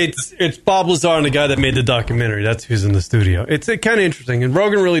 it's Bob Lazar and the guy that made the documentary. That's who's in the studio. It's kind of interesting, and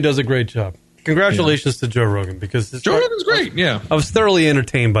Rogan really does a great job. Congratulations to Joe Rogan, because Joe Rogan's great. Yeah, I was thoroughly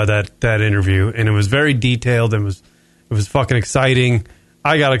entertained by that interview, and it was very detailed. It was fucking exciting.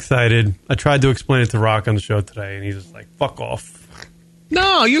 I got excited. I tried to explain it to Rock on the show today, and he's just like, "Fuck off."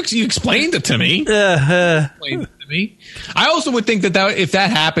 No, you explained it to me. Explained it to me. I also would think that if that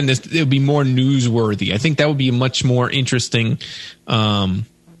happened, it would be more newsworthy. I think that would be a much more interesting,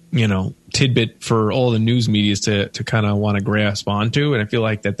 tidbit for all the news medias to kind of want to grasp onto. And I feel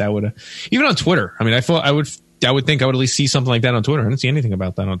like that would, even on Twitter. I mean, I would think I would at least see something like that on Twitter. I didn't see anything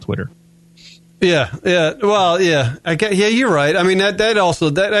about that on Twitter. Yeah. Well, yeah. You're right. I mean, that also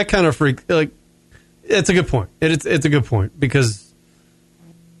that kind of freak. Like, it's a good point. It's a good point, because.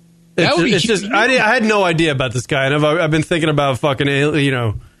 It's just I had no idea about this guy, and I've been thinking about fucking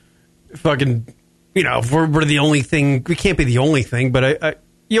if we're the only thing, we can't be the only thing, but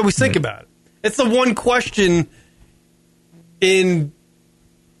you always think about it. It's the one question in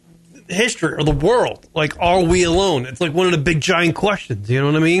history or the world, like, are we alone? It's like one of the big giant questions. You know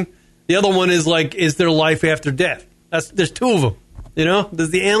what I mean? The other one is like, is there life after death? There's two of them. You know,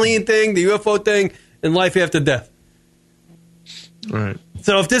 there's the alien thing, the UFO thing, and life after death. Right.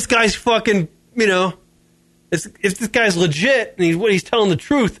 So if this guy's fucking, if this guy's legit and he's telling the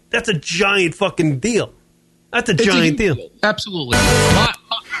truth, that's a giant fucking deal. That's a giant deal. Absolutely.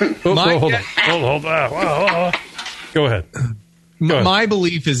 Hold on. Go ahead. My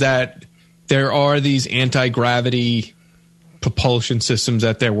belief is that there are these anti-gravity propulsion systems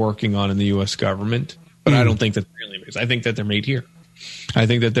that they're working on in the U.S. government, but I don't think that they're aliens. I think that they're made here. I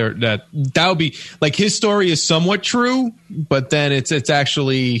think that that would be like, his story is somewhat true, but then it's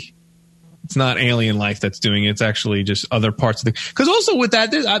actually, it's not alien life that's doing it. It's actually just other parts of the, because also with that,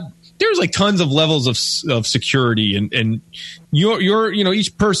 there's like tons of levels of security, and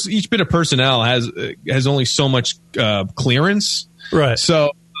each bit of personnel has only so much clearance. Right.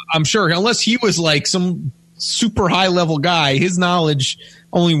 So I'm sure unless he was like some super high level guy, his knowledge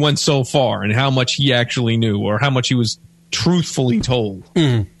only went so far, and how much he actually knew or how much he was truthfully told.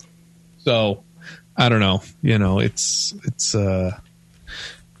 So I don't know.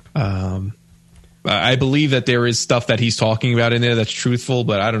 I believe that there is stuff that he's talking about in there that's truthful,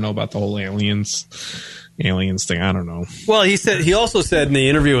 but I don't know about the whole aliens thing. I don't know. Well, he also said in the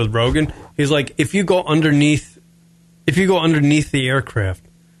interview with Rogan, he's like, if you go underneath the aircraft,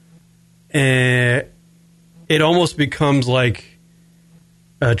 it almost becomes like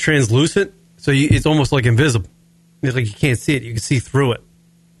translucent, so it's almost like invisible. It's like you can't see it; you can see through it,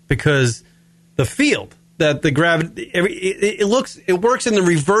 because the field that the gravity, it works in the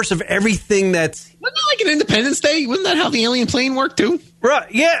reverse of everything that's. Wasn't that like an Independence Day? Wasn't that how the alien plane worked too? Right?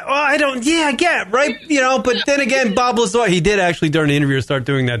 Yeah. Well, I get it, right. But then again, Bob Lazar, he did actually during the interview start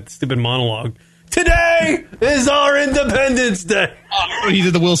doing that stupid monologue. Today is our Independence Day. He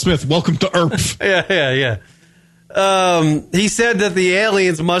did the Will Smith "Welcome to Earth." Yeah. He said that the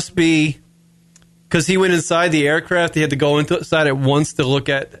aliens must be. Because he went inside the aircraft, he had to go inside it once to look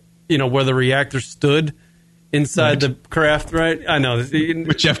at, where the reactor stood inside the craft, right? I know.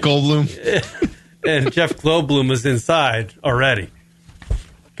 With Jeff Goldblum. And Jeff Goldblum was inside already.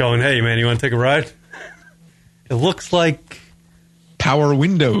 Going, hey, man, you want to take a ride? It looks like... Power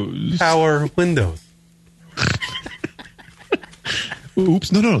windows.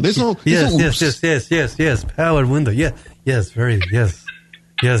 Oops. No. There's no... Yes. Power window. Yeah. Yes, very, yes.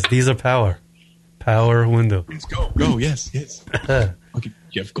 Yes, these are power window. Let's go. Yes. Okay,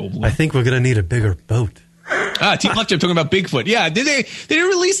 Jeff Goldblum. I think we're gonna need a bigger boat. Team Left talking about Bigfoot. Yeah, did they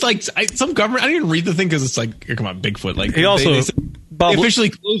release like some government? I didn't even read the thing because it's like, come on, Bigfoot. Like he also they officially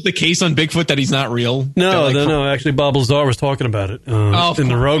closed the case on Bigfoot that he's not real. No. Actually, Bob Lazar was talking about it in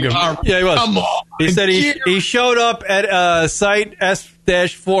the Rogan. Yeah, he was. Come on. He said he showed up at site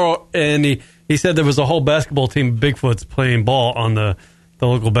S-4 and he said there was a whole basketball team of Bigfoots playing ball on the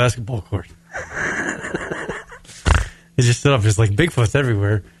local basketball court. He just stood up, just like Bigfoot's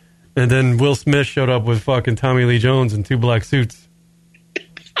everywhere. And then Will Smith showed up with fucking Tommy Lee Jones in 2 black suits.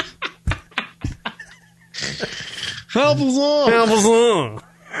 Help us on.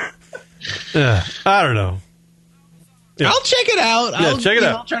 Yeah, I don't know. Yeah. I'll check it out. I'll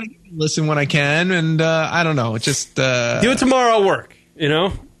I'll try to listen when I can, and I don't know. It just do it tomorrow at work.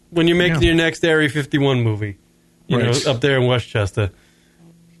 When you make your next Area 51 movie, up there in Westchester.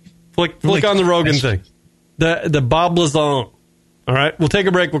 Flick on the Rogan thing. The Bob Lazar. All right, we'll take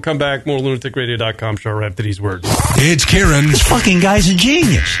a break. We'll come back. More lunaticradio.com show right after these words. It's Kieran. This fucking guy's a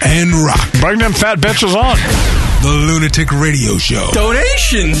genius. And Rock. Bring them fat bitches on. The Lunatic Radio Show.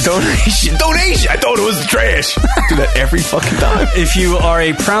 Donation. I thought it was trash. Do that every fucking time. If you are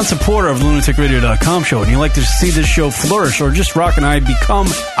a proud supporter of the lunaticradio.com show and you like to see this show flourish or just Rock and I become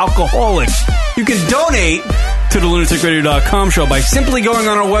alcoholics, you can donate to the lunaticradio.com show by simply going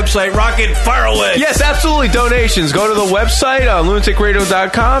on our website, Rocket Fire Away. Yes, absolutely. Donations. Go to the website,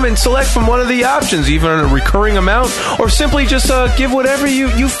 lunaticradio.com, and select from one of the options, even on a recurring amount, or simply just give whatever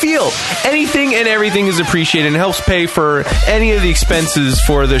you feel. Anything and everything is appreciated and helps pay for any of the expenses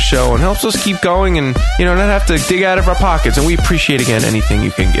for the show and helps us keep going and, not have to dig out of our pockets. And we appreciate, again, anything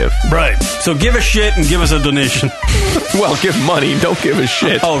you can give. Right. So give a shit and give us a donation. Well, give money. Don't give a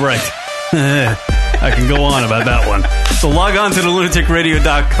shit. Oh, right. I can go on about that one. So log on to the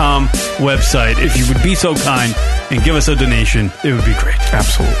lunaticradio.com website if you would be so kind and give us a donation. It would be great.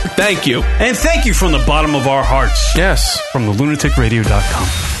 Absolutely. Thank you. And thank you from the bottom of our hearts. Yes. From the lunaticradio.com.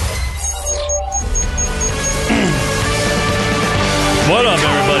 What up,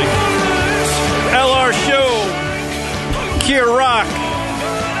 everybody? LR Show. Kier Rock.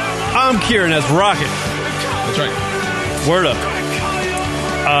 I'm Kier, and that's Rocket. That's right. Word up.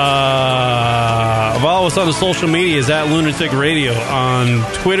 Follow us on the social medias at Lunatic Radio on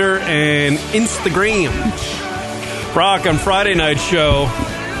Twitter and Instagram. Rock, on Friday night show,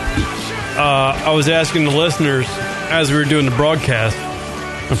 I was asking the listeners as we were doing the broadcast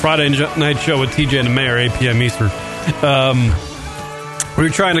on Friday night show with TJ and the Mayor, 8 p.m. Eastern. We were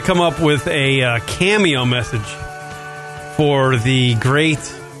trying to come up with a cameo message for the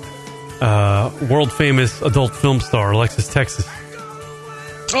great world famous adult film star Alexis Texas.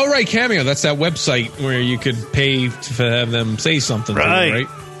 Oh, right, Cameo. That's that website where you could pay to have them say something. Right. To you,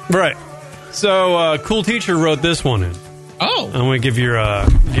 right? So, Cool Teacher wrote this one in. Oh. I'm going to give your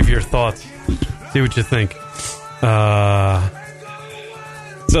thoughts. See what you think.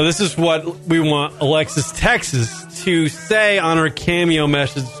 So this is what we want Alexis Texas to say on her cameo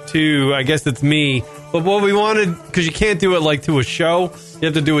message to, I guess it's me. But what we wanted, because you can't do it like to a show, you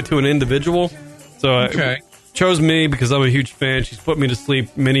have to do it to an individual. So okay. Chose me because I'm a huge fan. She's put me to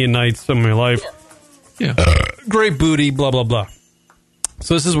sleep many nights of my life. Yeah. Great booty, blah, blah, blah.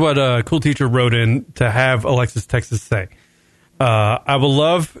 So this is what Cool Teacher wrote in to have Alexis Texas say. I will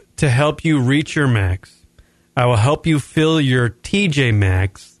love to help you reach your max. I will help you fill your TJ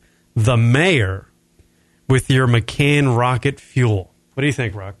Maxx, the Mayor, with your McCann rocket fuel. What do you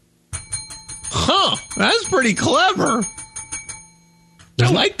think, Rock? Huh. That's pretty clever. I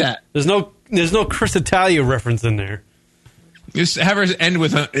like that. There's no Chris Italia reference in there. Just have her end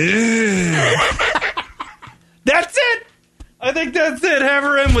with a... That's it! I think that's it. Have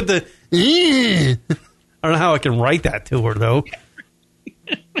her end with the... I don't know how I can write that to her, though.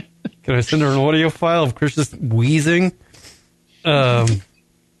 Can I send her an audio file of Chris just wheezing? Yeah,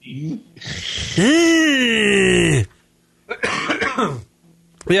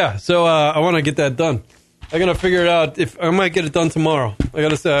 so I want to get that done. I got to figure it out. If I might get it done tomorrow. I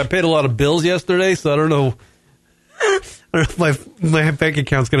got to say, I paid a lot of bills yesterday, so I don't know if my bank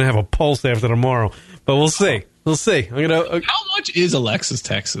account's going to have a pulse after tomorrow. But we'll see. We'll see. I'm gonna. How much is Alexis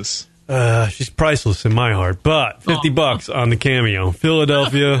Texas? She's priceless in my heart, but $50 on the cameo.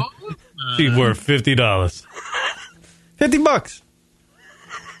 Philadelphia, she's worth $50. $50.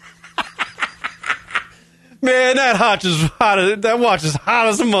 Man, that watch is hot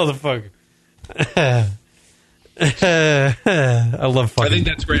as a motherfucker. I love fucking. I think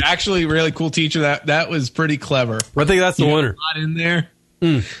that's great. Actually, really cool teacher. That was pretty clever. I think that's the winner. A lot in there.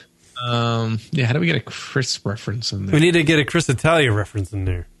 Yeah, how do we get a Chris reference in there? We need to get a Chris Italia reference in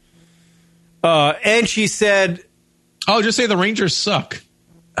there. And she said, "Oh, just say the Rangers suck."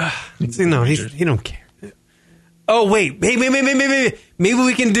 See, no, he don't care. Oh wait, maybe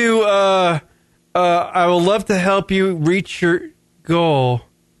we can do. I will love to help you reach your goal.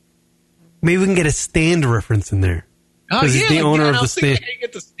 Maybe we can get a Stand reference in there. Oh, yeah, he's the owner of the Stand. Can you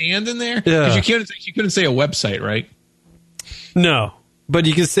get the Stand in there? Yeah, you couldn't say a website, right? No, but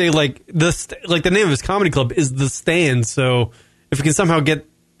you can say like the name of his comedy club is The Stand. So if we can somehow get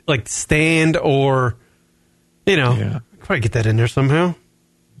like Stand or probably get that in there somehow.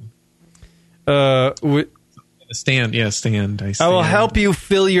 Stand. I will help you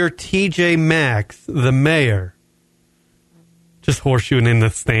fill your TJ Maxx, the Mayor. Just horseshoeing in the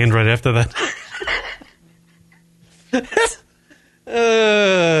Stand right after that.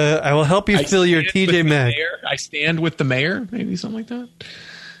 I will help you fill your TJ Maxx. I stand with the mayor, maybe something like that.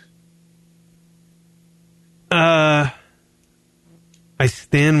 I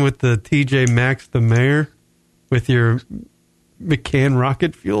stand with the TJ Maxx, the Mayor, with your McCann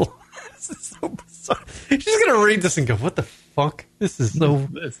rocket fuel. This is so bizarre. She's gonna read this and go, "What the fuck? This is so."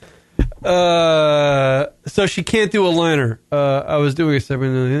 So she can't do a liner. I was doing a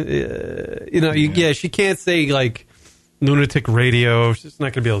 7. She can't say like lunatic radio. She's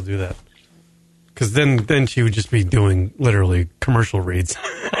not going to be able to do that. Because then she would just be doing literally commercial reads.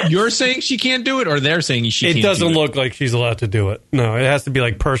 You're saying she can't do it, or they're saying she can't do it? It doesn't look like she's allowed to do it. No, it has to be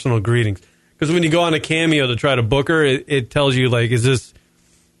like personal greetings. Because when you go on a Cameo to try to book her, it tells you, like, is this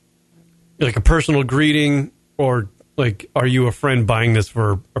like a personal greeting, or like, are you a friend buying this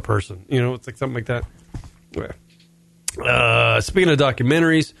for a person? You know, it's like something like that. Speaking of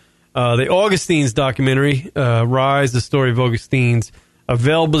documentaries, the Augustines documentary, Rise, the Story of Augustines,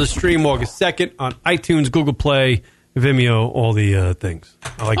 available to stream August 2nd on iTunes, Google Play, Vimeo, all the things.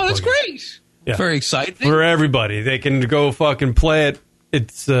 I like that's plugging. great. Yeah. Very exciting. For everybody. They can go fucking play it.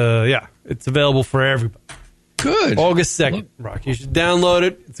 It's, it's available for everybody. Good. August 2nd, Rock. You should download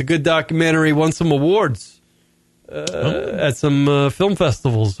it. It's a good documentary. Won some awards at some film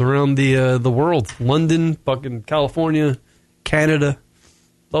festivals around the world. London, fucking California, Canada,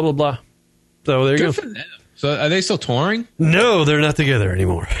 blah, blah, blah. So there you go. For them. So are they still touring? No, they're not together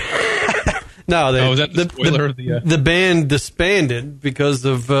anymore. No, is that the spoiler of the band disbanded because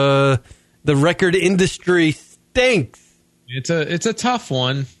of the record industry stinks. It's a tough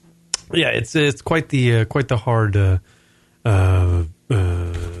one. Yeah, it's quite the hard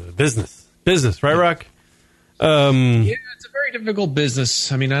business, right, Rock? Yeah, it's a very difficult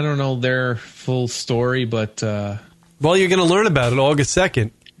business. I mean, I don't know their full story, but well, you're going to learn about it August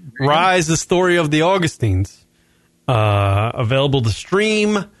 2nd. Rise, the Story of the Augustines, available to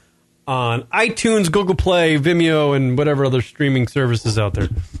stream on iTunes, Google Play, Vimeo, and whatever other streaming services out there.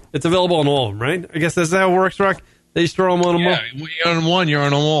 It's available on all of them, right? I guess that's how it works, Rock. They just throw them on them all. Yeah, you're on one, you're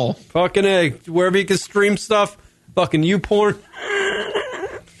on them all. Fucking A. Wherever you can stream stuff, fucking YouPorn.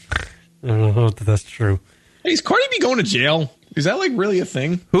 I don't know if that's true. Hey, is Cardi B going to jail? Is that like really a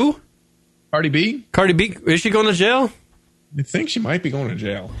thing? Who? Cardi B? Cardi B? Is she going to jail? I think she might be going to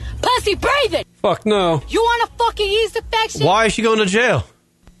jail. Pussy breathing! Fuck no. You want a fucking yeast infection? Why is she going to jail?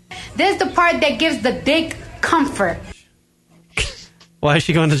 This is the part that gives the dick comfort. Why is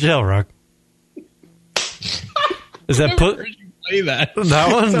she going to jail, Rock? Is that put? Play that.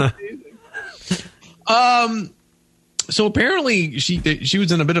 That one. So apparently she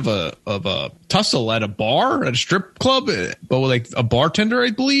was in a bit of a tussle at a bar, at a strip club, but with like a bartender,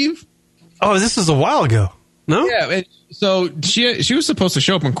 I believe. Oh, this was a while ago. No. Yeah. And so she was supposed to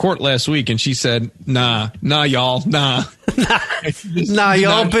show up in court last week, and she said, "Nah, y'all, nah, nah,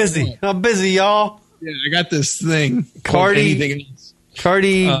 y'all busy. I'm busy, y'all. Yeah, I got this thing. Cardi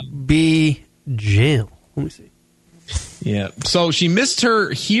B jail. Let me see. Yeah. So she missed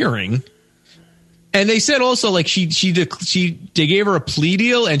her hearing, and they said also like they gave her a plea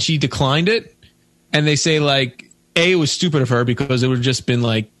deal and she declined it, and they say like it was stupid of her because it would have just been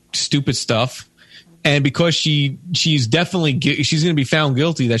like stupid stuff, and because she's definitely she's going to be found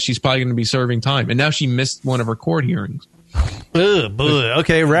guilty, that she's probably going to be serving time, and now she missed one of her court hearings.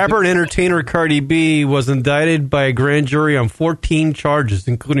 Okay, rapper and entertainer Cardi B was indicted by a grand jury on 14 charges,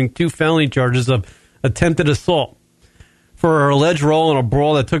 including 2 felony charges of attempted assault, for her alleged role in a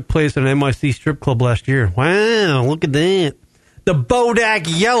brawl that took place at an NYC strip club last year. Wow, look at that. The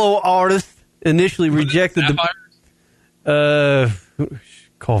Bodak Yellow artist initially rejected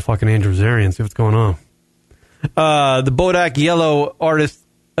call fucking Andrew Zarian, see what's going on. The Bodak Yellow artist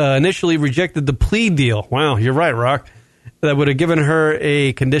initially rejected the plea deal. Wow, you're right, Rock. That would have given her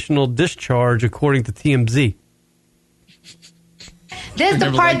a conditional discharge, according to TMZ. This is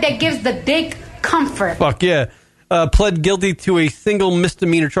the part that gives the dick comfort. Fuck yeah. Pled guilty to a single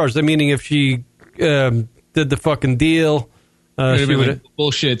misdemeanor charge. That meaning if she did the fucking deal, she would like a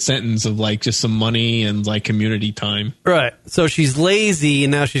bullshit sentence of like just some money and like community time. Right. So she's lazy,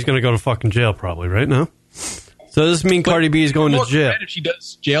 and now she's going to go to fucking jail, probably. Right? No. So does this mean Cardi B is going to jail? If she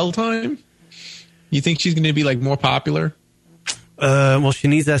does jail time, you think she's going to be like more popular? Well, she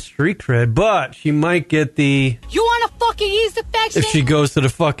needs that street cred, but she might get the. You want a fucking yeast infection? If she goes to the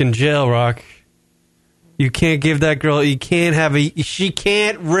fucking jail, Rock. You can't give that girl. You can't have a. She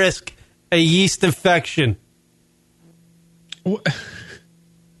can't risk a yeast infection. Right.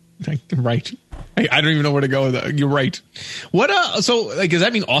 I don't even know where to go with that. You're right. What? So, like, does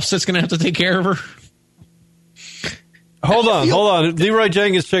that mean Offset's going to have to take care of her? Hold on. Leroy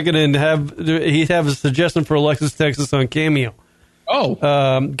Jenkins checking in. He'd have a suggestion for Alexis Texas on Cameo. Oh.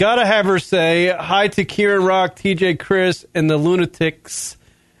 Gotta have her say hi to Kieran Rock, TJ Chris, and the lunatics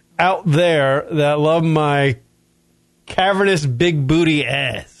out there that love my cavernous big booty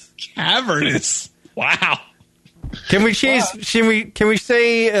ass. Cavernous? Wow. Can we change? Wow. Can we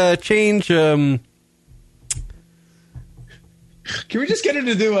say change? Can we just get her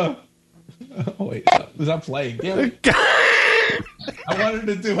to do a? Oh, wait. Was that playing? Damn it. I wanted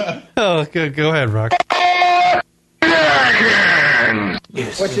to do a... Oh, go ahead, Rock.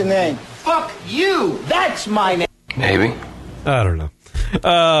 What's your name? Fuck you. That's my name. Maybe. I don't know.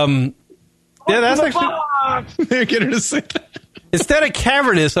 Yeah, that's actually... They're getting to say that. Instead of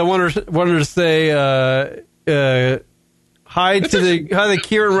cavernous, I wanted to say hi to the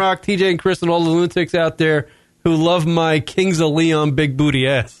Kieran, Rock, TJ, and Chris, and all the lunatics out there who love my Kings of Leon big booty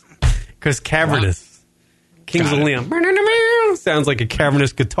ass. Because cavernous. Wow. Kings of Leon. Sounds like a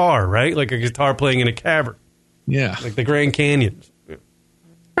cavernous guitar, right? Like a guitar playing in a cavern. Yeah. Like the Grand Canyon.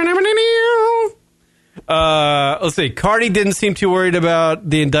 Let's see. Cardi didn't seem too worried about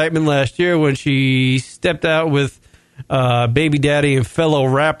the indictment last year when she stepped out with baby daddy and fellow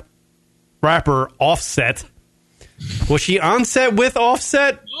rapper Offset. Was she on set with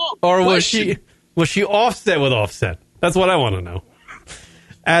Offset? Or was she Offset with Offset? That's what I want to know.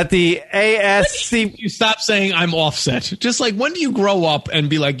 At the ASC... You stop saying I'm Offset. Just like, when do you grow up and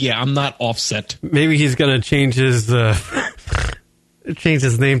be like, yeah, I'm not Offset? Maybe he's going to change his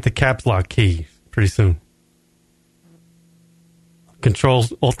name to Caps Lock Key pretty soon.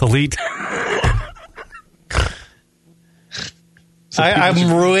 Control-Alt-Delete.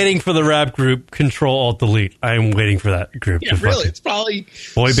 I'm waiting for the rap group Control-Alt-Delete. I'm waiting for that group. Yeah, really. It's probably...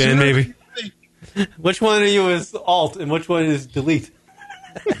 Boy band, maybe. Which one of you is Alt and which one is Delete?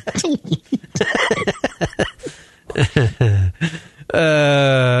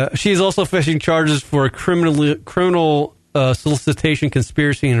 She's also facing charges for criminal solicitation,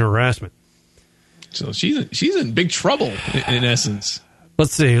 conspiracy, and harassment. So she's in big trouble, in essence.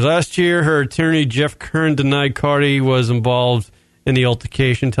 Let's see. Last year, her attorney, Jeff Kern, denied Cardi was involved in the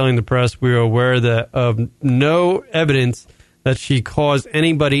altercation, telling the press, "We are aware of no evidence that she caused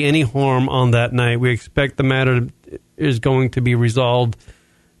anybody any harm on that night. We expect the matter is going to be resolved."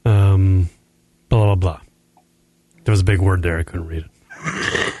 Blah, blah, blah. There was a big word there. I couldn't read it.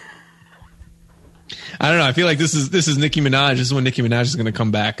 I don't know. I feel like this is Nicki Minaj. This is when Nicki Minaj is going to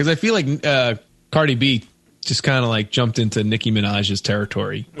come back. Because I feel like Cardi B just kind of like jumped into Nicki Minaj's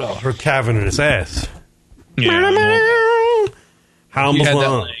territory. Well, her cavernous ass. Yeah. How had that,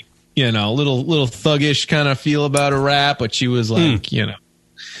 like, little thuggish kind of feel about her rap, but she was like,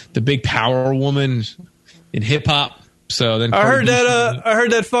 the big power woman in hip hop. So then I heard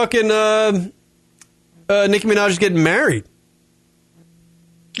that fucking Nicki Minaj is getting married.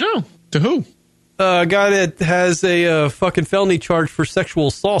 Oh, to who? A guy that has a fucking felony charge for sexual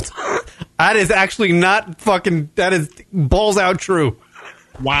assault. That is actually not fucking. That is balls out true.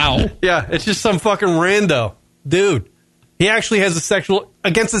 Wow. Yeah, it's just some fucking rando dude. He actually has a sexual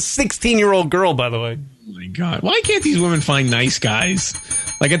against a 16-year-old girl, by the way. Oh my God! Why can't these women find nice guys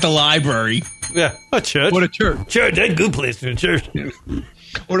like at the library? Yeah, a church. What a church! Church, that's a good place to a church. Yeah.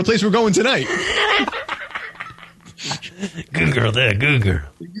 Or the place we're going tonight. Good girl there, good girl.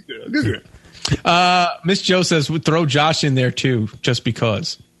 Good girl. Miss Joe says we'd throw Josh in there too, just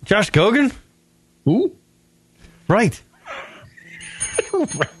because. Josh Gogan? Who? Right.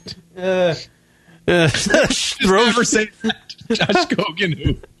 Right. Never say that. Josh Gogan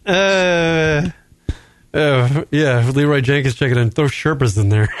who? Yeah, Leroy Jenkins checking in. Throw Sherpas in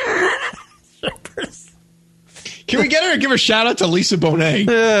there. Sherpas. Can we get her and give a shout out to Lisa Bonet?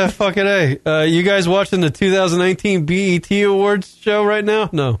 Yeah, fucking A. You guys watching the 2019 BET Awards show right now?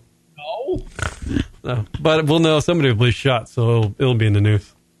 No. No. But we'll know somebody will be shot, so it'll be in the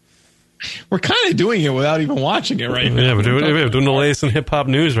news. We're kind of doing it without even watching it right now. Yeah, we're doing the latest in hip-hop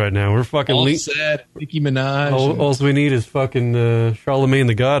news right now. We're fucking... All said, Nicki Minaj. All we need is fucking Charlemagne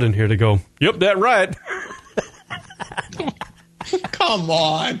the God in here to go, yep, that right. Come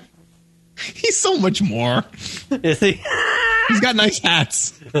on. He's so much more. Is he? He's got nice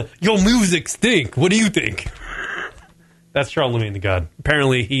hats. Your music stink. What do you think? That's Charlemagne the God.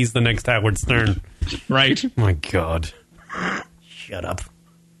 Apparently, he's the next Howard Stern. Right. Oh my God. Shut up.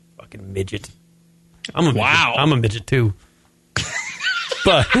 Fucking midget. I'm a midget. I'm a midget too.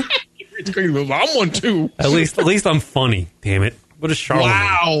 But I'm one too. At least I'm funny. Damn it. What is Charlemagne?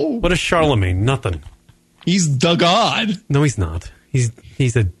 Wow. What is Charlemagne? Nothing. He's the God. No, he's not.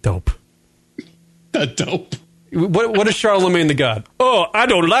 He's a dope. A dope. What is Charlemagne the God? Oh, I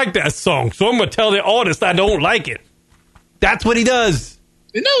don't like that song, so I'm going to tell the artist I don't like it. That's what he does.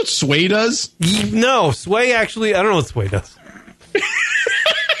 You know what Sway does? No, Sway actually, I don't know what Sway does.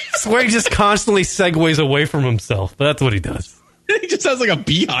 Sway just constantly segues away from himself, but that's what he does. He just has like a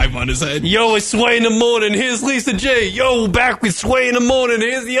beehive on his head. Yo, it's Sway in the morning. Here's Lisa J. Yo, back with Sway in the morning.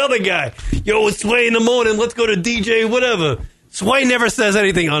 Here's the other guy. Yo, it's Sway in the morning. Let's go to DJ whatever. Sway never says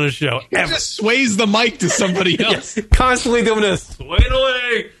anything on his show. He just sways the mic to somebody else. Constantly doing this. Sway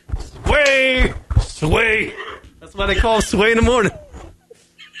away. Sway! Sway! That's why they call him Sway in the morning.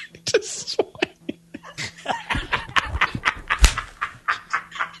 Just sway.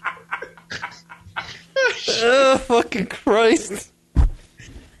 Oh, fucking Christ.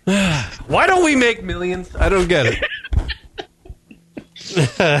 Why don't we make millions? I don't get it.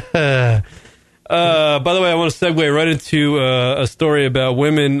 By the way, I want to segue right into a story about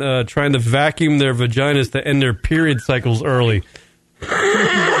women trying to vacuum their vaginas to end their period cycles early.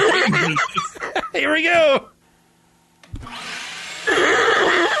 Here we go.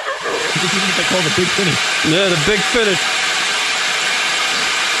 This is what they call the big finish. Yeah, the big finish.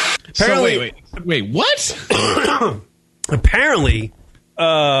 Apparently, so wait, what? Apparently,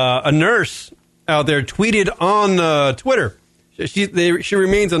 a nurse out there tweeted on Twitter. She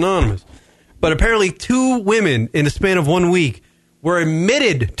remains anonymous. But apparently 2 women in the span of 1 week were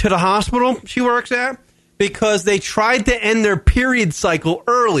admitted to the hospital she works at because they tried to end their period cycle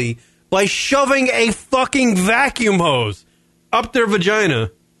early by shoving a fucking vacuum hose up their vagina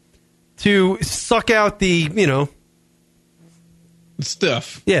to suck out the,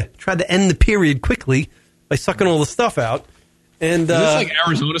 stuff. Yeah, tried to end the period quickly by sucking all the stuff out. And is this like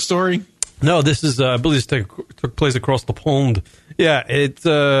Arizona story? No, this is I believe this took place across the pond. Yeah, it's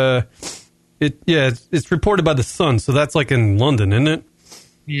reported by the Sun, so that's like in London, isn't it?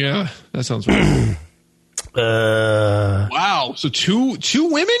 Yeah, that sounds right. Wow, so two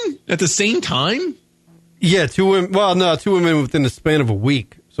women at the same time? Yeah, 2 women. Well, no, 2 women within the span of a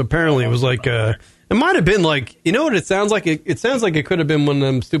week. So apparently it was like it might have been like, you know what it sounds like? It sounds like it could have been one of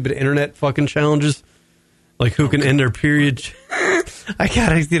them stupid internet fucking challenges, like who can end their period.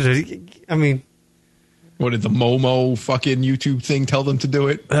 I mean, what did the Momo fucking YouTube thing tell them to do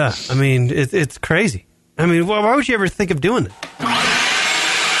it? I mean, it's crazy. I mean, why would you ever think of doing that?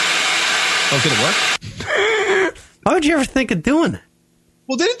 Oh, did it work? Why would you ever think of doing that?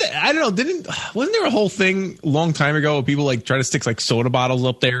 Well, wasn't there a whole thing a long time ago where people like try to stick like soda bottles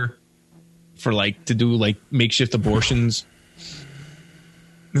up there for like to do like makeshift abortions?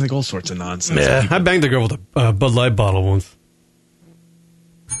 There's like all sorts of nonsense. Yeah, I banged a girl with a Bud Light bottle once.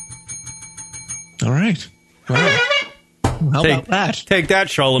 All right. Well, how about that? Take that,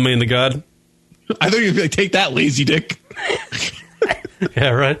 Charlemagne the God. I thought you'd be like, take that, lazy dick.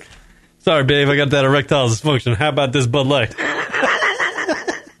 Yeah, right. Sorry, babe, I got that erectile dysfunction. How about this Bud Light?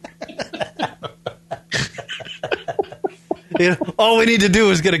 All we need to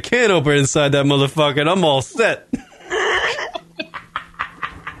do is get a can opener inside that motherfucker, and I'm all set.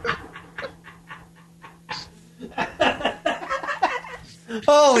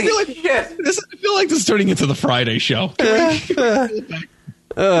 Holy shit. I feel like this is turning into the Friday show. I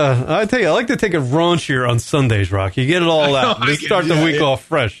tell you, I like to take it raunchier on Sundays, Rock. You get it all out. Just start the week off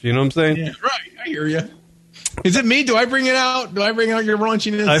fresh. You know what I'm saying? Yeah, right. I hear you. Is it me? Do I bring it out? Do I bring out your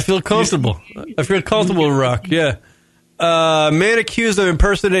raunchiness? I feel comfortable. I feel comfortable, Rock. Yeah. Man accused of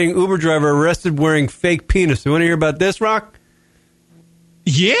impersonating Uber driver arrested wearing fake penis. You want to hear about this, Rock?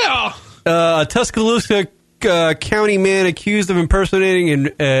 Yeah. Tuscaloosa County man accused of impersonating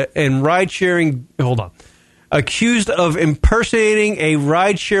and ride-sharing... Hold on. Accused of impersonating a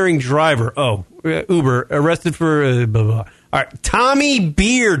ride-sharing driver. Oh, Uber. Arrested for... blah, blah. All right. Tommy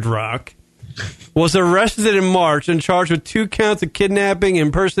Beard, Rock, was arrested in March and charged with 2 counts of kidnapping and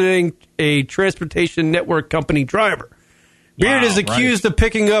impersonating a transportation network company driver. Beard is accused of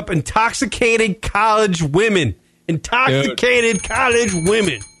picking up intoxicated college women. Intoxicated college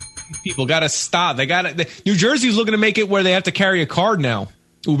women. People got to stop. New Jersey's looking to make it where they have to carry a card now.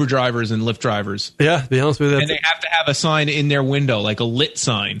 Uber drivers and Lyft drivers. Yeah, to be honest with you. And they have to have a sign in their window, like a lit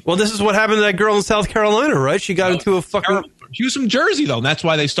sign. Well, this is what happened to that girl in South Carolina, right? She got into a fucking... She was from Jersey, though. And that's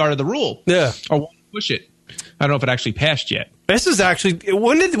why they started the rule. Yeah. Or push it. I don't know if it actually passed yet. This is actually...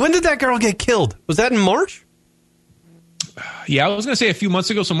 When did that girl get killed? Was that in March? Yeah, I was going to say a few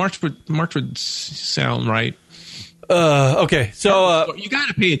months ago, so March would sound right. Okay, so... you got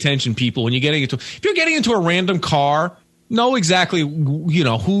to pay attention, people, when you're getting into... If you're getting into a random car... Know exactly,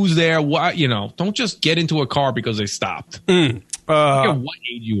 who's there. What, don't just get into a car because they stopped. I don't care what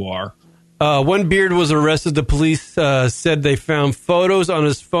age you are. When Beard was arrested, the police said they found photos on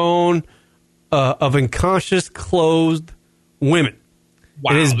his phone of unconscious, clothed women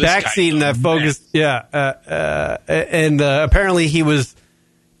in his backseat, and that focused. Yeah, and apparently he was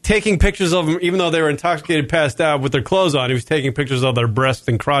taking pictures of them, even though they were intoxicated, passed out with their clothes on. He was taking pictures of their breast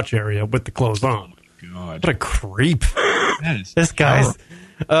and crotch area with the clothes on. God. What a creep. This guy's.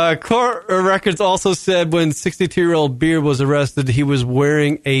 Court records also said when 62-year-old Beard was arrested, he was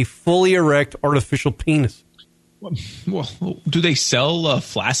wearing a fully erect artificial penis. Well, do they sell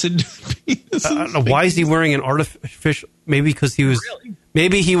flaccid penises? I don't know. Why is he wearing an artificial? Maybe because he was. Really?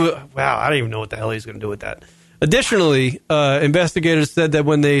 Maybe he would. Wow, I don't even know what the hell he's going to do with that. Additionally, investigators said that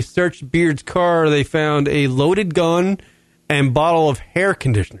when they searched Beard's car, they found a loaded gun and bottle of hair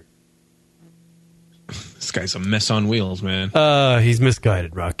conditioner. This guy's a mess on wheels, man. He's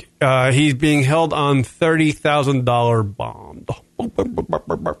misguided, Rock. He's being held on $30,000 bond. We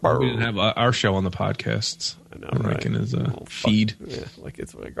didn't have our show on the podcasts. I know, right? right? In his feed. Yeah, like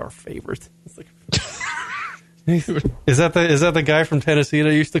it's like our favorite. It's like, is that the guy from Tennessee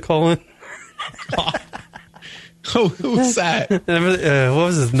that used to call in? Oh, who's that? What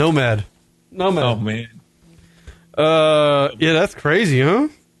was his Nomad? Oh man. Yeah, that's crazy, huh?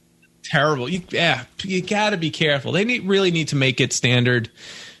 Terrible. You got to be careful. They really need to make it standard.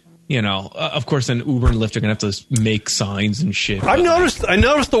 You know, of course, then Uber and Lyft are gonna have to make signs and shit. I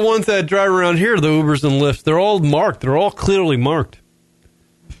noticed the ones that drive around here, the Ubers and Lyfts, they're all marked. They're all clearly marked.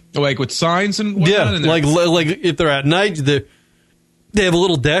 Like with signs and whatnot? Yeah, and like if they're at night, they have a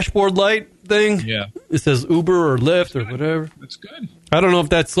little dashboard light thing. Yeah, it says Uber or Lyft or whatever. That's good. I don't know if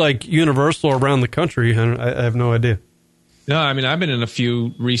that's like universal around the country. I have no idea. No, I mean I've been in a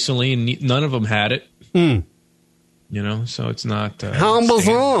few recently, and none of them had it. You know, so it's not. How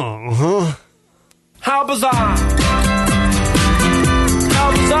bizarre, huh? How bizarre!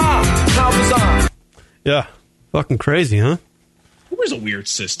 How bizarre! How bizarre! Yeah, fucking crazy, huh? Uber's a weird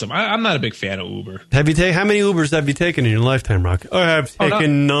system. I'm not a big fan of Uber. How many Ubers have you taken in your lifetime, Rock? I have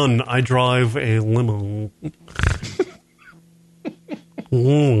taken none. I drive a limo.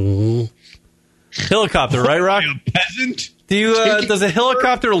 Helicopter, right, Rock? A peasant? Do you? Does a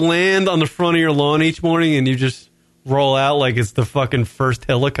helicopter land on the front of your lawn each morning and you just roll out like it's the fucking first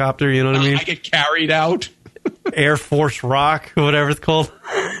helicopter? You know what I mean? I get carried out. Air Force Rock, or whatever it's called.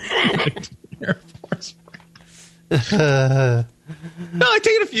 Air Force Rock. No, I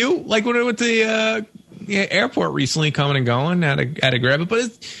taken a few. Like when I went to the airport recently, coming and going, had to grab it. But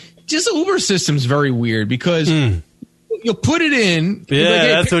it's just the Uber system's very weird because you'll put it in. Yeah, like, hey,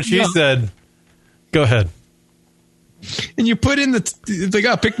 that's what she said. Go ahead. And you put in it's like,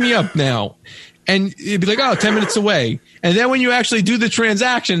 oh, pick me up now. And it'd be like, oh, 10 minutes away. And then when you actually do the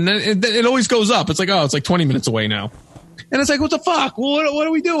transaction, it always goes up. It's like, oh, it's like 20 minutes away now. And it's like, what the fuck? Well, what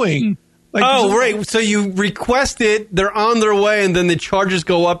are we doing? Like, right. So you request it, they're on their way, and then the charges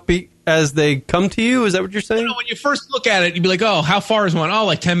go up as they come to you? Is that what you're saying? When you first look at it, you'd be like, oh, how far is one? Oh,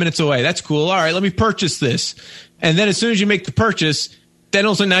 like 10 minutes away. That's cool. All right, let me purchase this. And then as soon as you make the purchase, then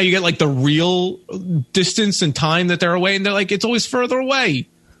also now you get like the real distance and time that they're away. And they're like, it's always further away.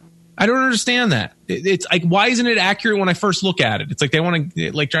 I don't understand that. It's like, why isn't it accurate when I first look at it? It's like they want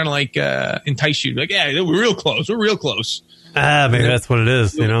to like trying to like entice you. Like, yeah, we're real close. We're real close. Maybe that's what it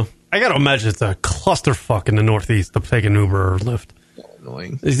is, you know? I got to imagine it's a clusterfuck in the Northeast to take an Uber or Lyft.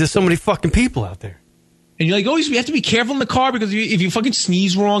 Annoying. There's just so many fucking people out there. And you're like, always, you have to be careful in the car because if you fucking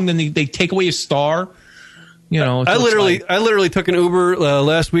sneeze wrong, then they take away your star. You know, I literally took an Uber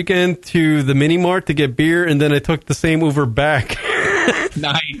last weekend to the Mini Mart to get beer, and then I took the same Uber back.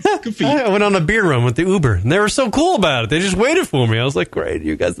 Nice. Good for you. I went on a beer run with the Uber, and they were so cool about it. They just waited for me. I was like, great,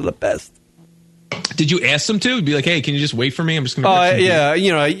 you guys are the best. Did you ask them to? Be like, hey, can you just wait for me? I'm just going to yeah,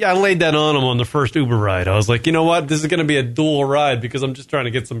 you know, I laid that on them on the first Uber ride. I was like, you know what? This is going to be a dual ride because I'm just trying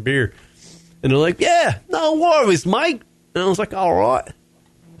to get some beer. And they're like, yeah, no worries, Mike. And I was like, all right.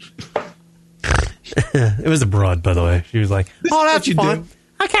 It was a broad, by the way. She was like, oh, that's fun.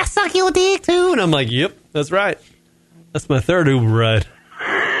 I can suck your dick, too. And I'm like, yep, that's right. That's my third Uber ride.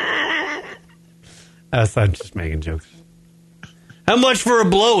 I'm just making jokes. How much for a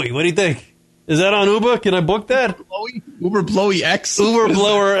blowy? What do you think? Is that on Uber? Can I book that? Uber Blowy X? Uber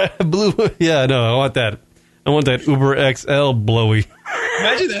Blower Blue. Yeah, no, I want that. I want that Uber XL Blowy.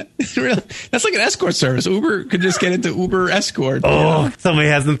 Imagine that. That's like an escort service. Uber could just get into Uber Escort. Oh, somebody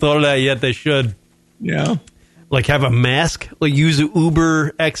hasn't thought of that yet. They should. Yeah. Like have a mask, like use a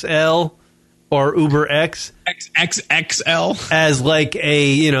Uber XL or Uber X. XXXL. As like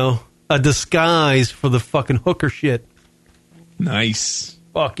a disguise for the fucking hooker shit. Nice.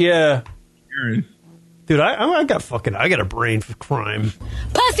 Fuck yeah. Dude, I got a brain for crime.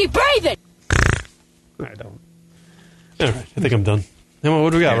 Pussy breathing! I don't. All right, I think I'm done.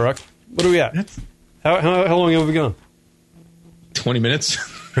 What do we got, Rock? What do we got? How long have we gone? 20 minutes.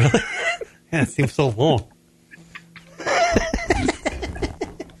 Really? Yeah, it seems so long.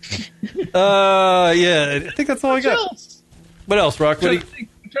 Yeah, I think that's all I got. What else, Rock? I'm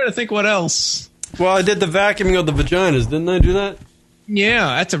trying to think what else. Well, I did the vacuuming of the vaginas. Didn't I do that?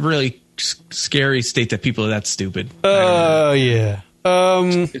 Yeah, that's a really scary state that people are that stupid. Yeah.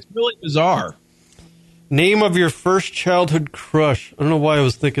 It's really bizarre. Name of your first childhood crush. I don't know why I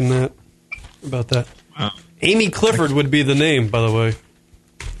was thinking about that. Wow. Amy Clifford would be the name, by the way.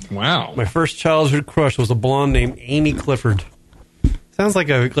 Wow. My first childhood crush was a blonde named Amy Clifford. Sounds like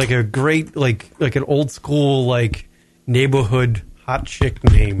a great like an old school like neighborhood hot chick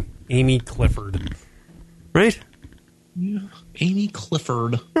name, Amy Clifford. Right? Yeah. Amy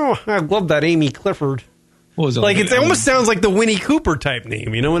Clifford. Oh, I love that Amy Clifford. What was it? Like it almost sounds like the Winnie Cooper type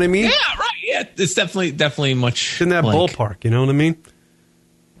name. You know what I mean? Yeah, right. Yeah, it's definitely much in that ballpark. You know what I mean?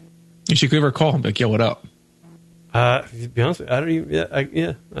 You should ever call him. Like, yo, what up? To be honest, I don't even. I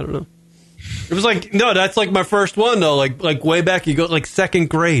don't know. It was like that's like my first one though. Like way back, you go like second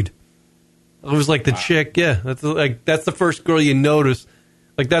grade. It was like the chick. Yeah, that's the first girl you notice.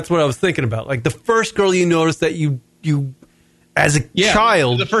 Like that's what I was thinking about. Like the first girl you notice that you as a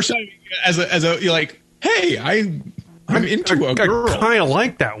child. The first time as a you're like, hey, I'm into a girl. I kind of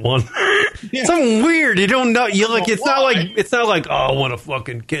like that one. Yeah. Something weird. You don't know. You like. It's not like oh, I want to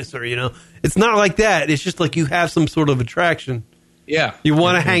fucking kiss her. You know. It's not like that. It's just like you have some sort of attraction. Yeah. You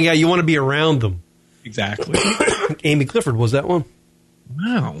want to hang out. You want to be around them. Exactly. Amy Clifford was that one.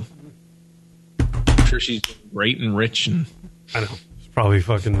 Wow. I'm sure she's great and rich. And I know. She's probably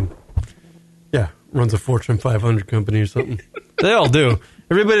fucking, runs a Fortune 500 company or something. They all do.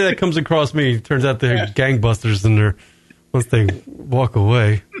 Everybody that comes across me turns out they're gangbusters and they're, once they walk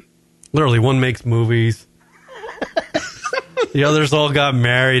away. Literally, one makes movies. The others all got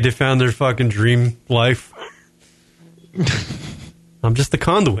married. They found their fucking dream life. I'm just the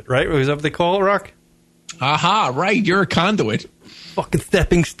conduit, right? Is that what they call it, Rock? Aha, right. You're a conduit. Fucking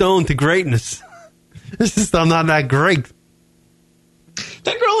stepping stone to greatness. It's just I'm not that great.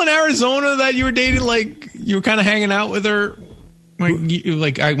 That girl in Arizona that you were dating, like you were kind of hanging out with her,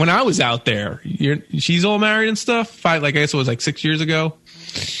 when I was out there. She's all married and stuff. I guess it was like 6 years ago.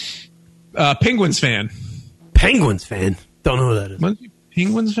 Penguins fan. Penguins fan. Don't know who that is. Was you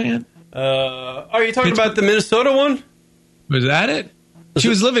Penguins fan? Are you talking about the Minnesota one? Was that it? She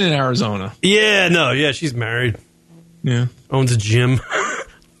was living in Arizona. Yeah, no, yeah, she's married. Yeah. Owns a gym.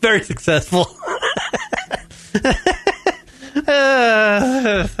 Very successful.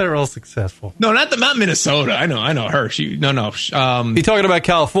 They're all successful. No, not Minnesota. I know her. You talking about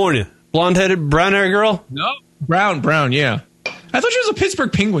California? Blonde-headed, brown-haired girl? No, brown, yeah. I thought she was a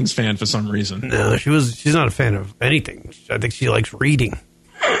Pittsburgh Penguins fan for some reason. No, she's not a fan of anything. I think she likes reading.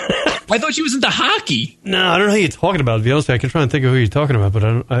 I thought she was into hockey. No, I don't know who you're talking about. To be honest, I can try and think of who you're talking about, but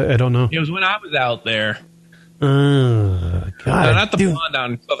I don't know. It was when I was out there. God, not the blonde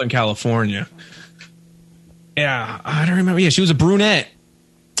down in Southern California. Yeah, I don't remember. Yeah, she was a brunette.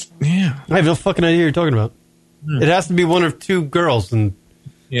 Yeah, I have no fucking idea who you're talking about. It has to be one of two girls, and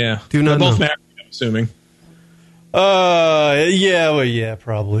yeah, do not They're both know. married, I'm assuming. Yeah,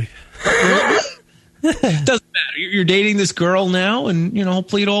 probably. Doesn't matter. You're dating this girl now, and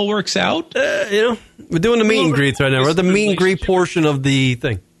hopefully it all works out. We're doing the meet and greets right now. We're at the meet and greet portion of the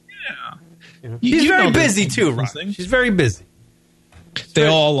thing. Yeah, she's very busy too, Rob. She's very busy. They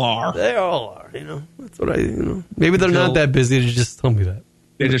all are. They all are. That's what Maybe they're not that busy. They just tell me that.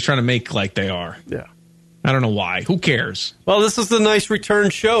 They're just trying to make like they are. Yeah. I don't know why. Who cares? Well, this is a nice return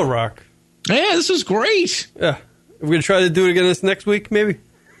show, Rock. Yeah, this was great. Yeah. We're going to try to do it again this next week, maybe?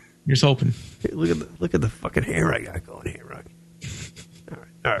 Here's hoping. Hey, look at the fucking hair I got going here, Rock.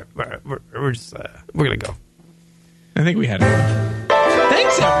 All right. We're just, we're going to go. I think we had it.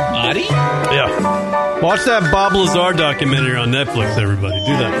 Thanks, everybody. Yeah. Watch that Bob Lazar documentary on Netflix, everybody.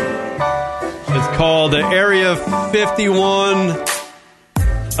 Do that. It's called Area 51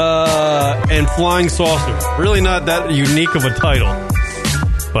 and Flying Saucer. Really not that unique of a title.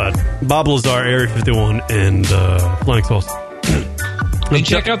 But Bob Lazar, Area 51, and Flying Saucer. And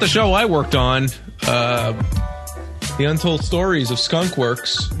check out the show I worked on, The Untold Stories of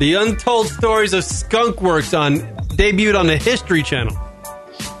Skunkworks. The Untold Stories of Skunkworks debuted on the History Channel.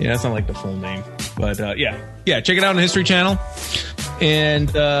 Yeah, that's not like the full name. But yeah, check it out on the History Channel. And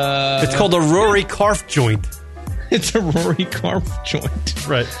it's called a Rory Karf joint. It's a Rory Karf joint.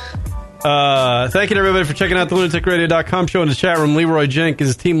 Right. Thank you to everybody for checking out the lunaticradio.com show in the chat room. Leroy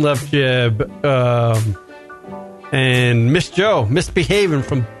Jenkins, Team Left Jib, and Miss Joe, misbehaving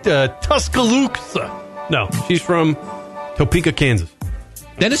from Tuscaloosa. No, she's from Topeka, Kansas.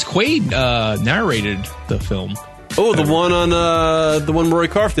 Dennis Quaid narrated the film. Oh, the one Rory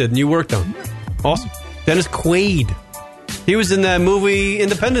Karf did and you worked on. Awesome. Dennis Quaid. He was in that movie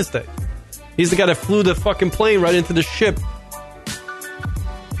Independence Day. He's the guy that flew the fucking plane right into the ship.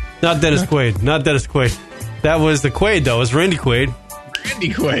 Not Dennis Quaid. Not Dennis Quaid. That was the Quaid, though. It was Randy Quaid. Randy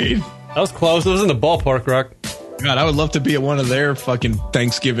Quaid. That was close. It was in the ballpark, Rock. God, I would love to be at one of their fucking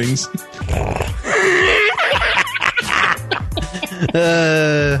Thanksgivings.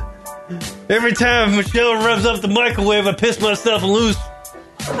 Every time Michelle revs up the microwave, I piss myself loose.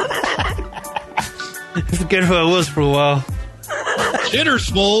 Forget who I was for a while. Shitter's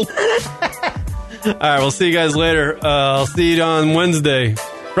full. All right, we'll see you guys later. I'll see you on Wednesday,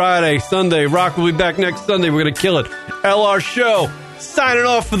 Friday, Sunday. Rock will be back next Sunday. We're going to kill it. LR Show. Signing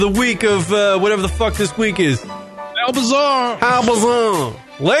off for the week of whatever the fuck this week is. How bizarre. How bizarre.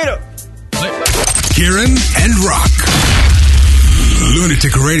 Later. Kieran and Rock.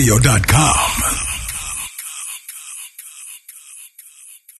 LunaticRadio.com.